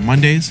repeated on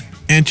Mondays.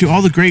 And to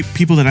all the great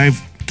people that I've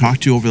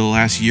talked to over the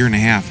last year and a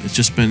half. It's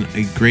just been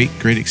a great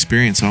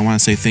experience. So I want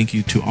to say thank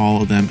you to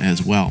all of them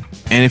as well.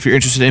 And if you're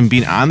interested in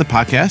being on the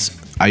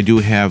podcast, I do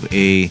have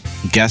a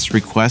guest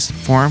request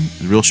form,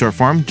 a real short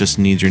form, just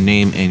needs your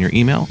name and your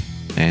email,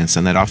 and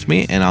send that off to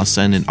me, and I'll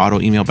send an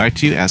auto email back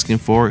to you asking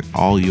for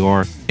all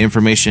your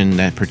information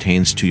that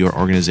pertains to your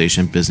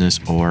organization, business,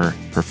 or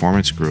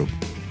performance group.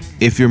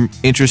 If you're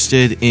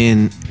interested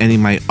in any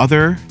of my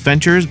other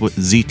ventures with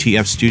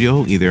ZTF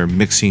Studio, either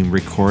mixing,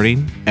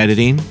 recording,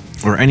 editing,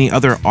 or any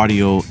other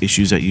audio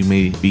issues that you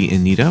may be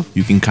in need of,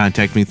 you can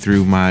contact me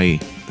through my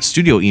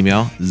studio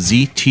email,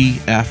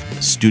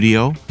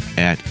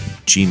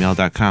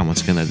 ztfstudio@gmail.com.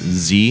 Once again, that's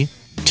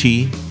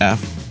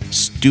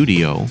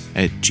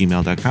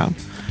ztfstudio@gmail.com.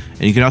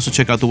 And you can also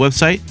check out the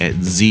website at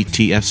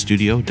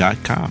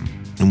ztfstudio.com.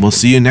 And we'll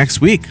see you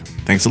next week.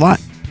 Thanks a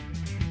lot.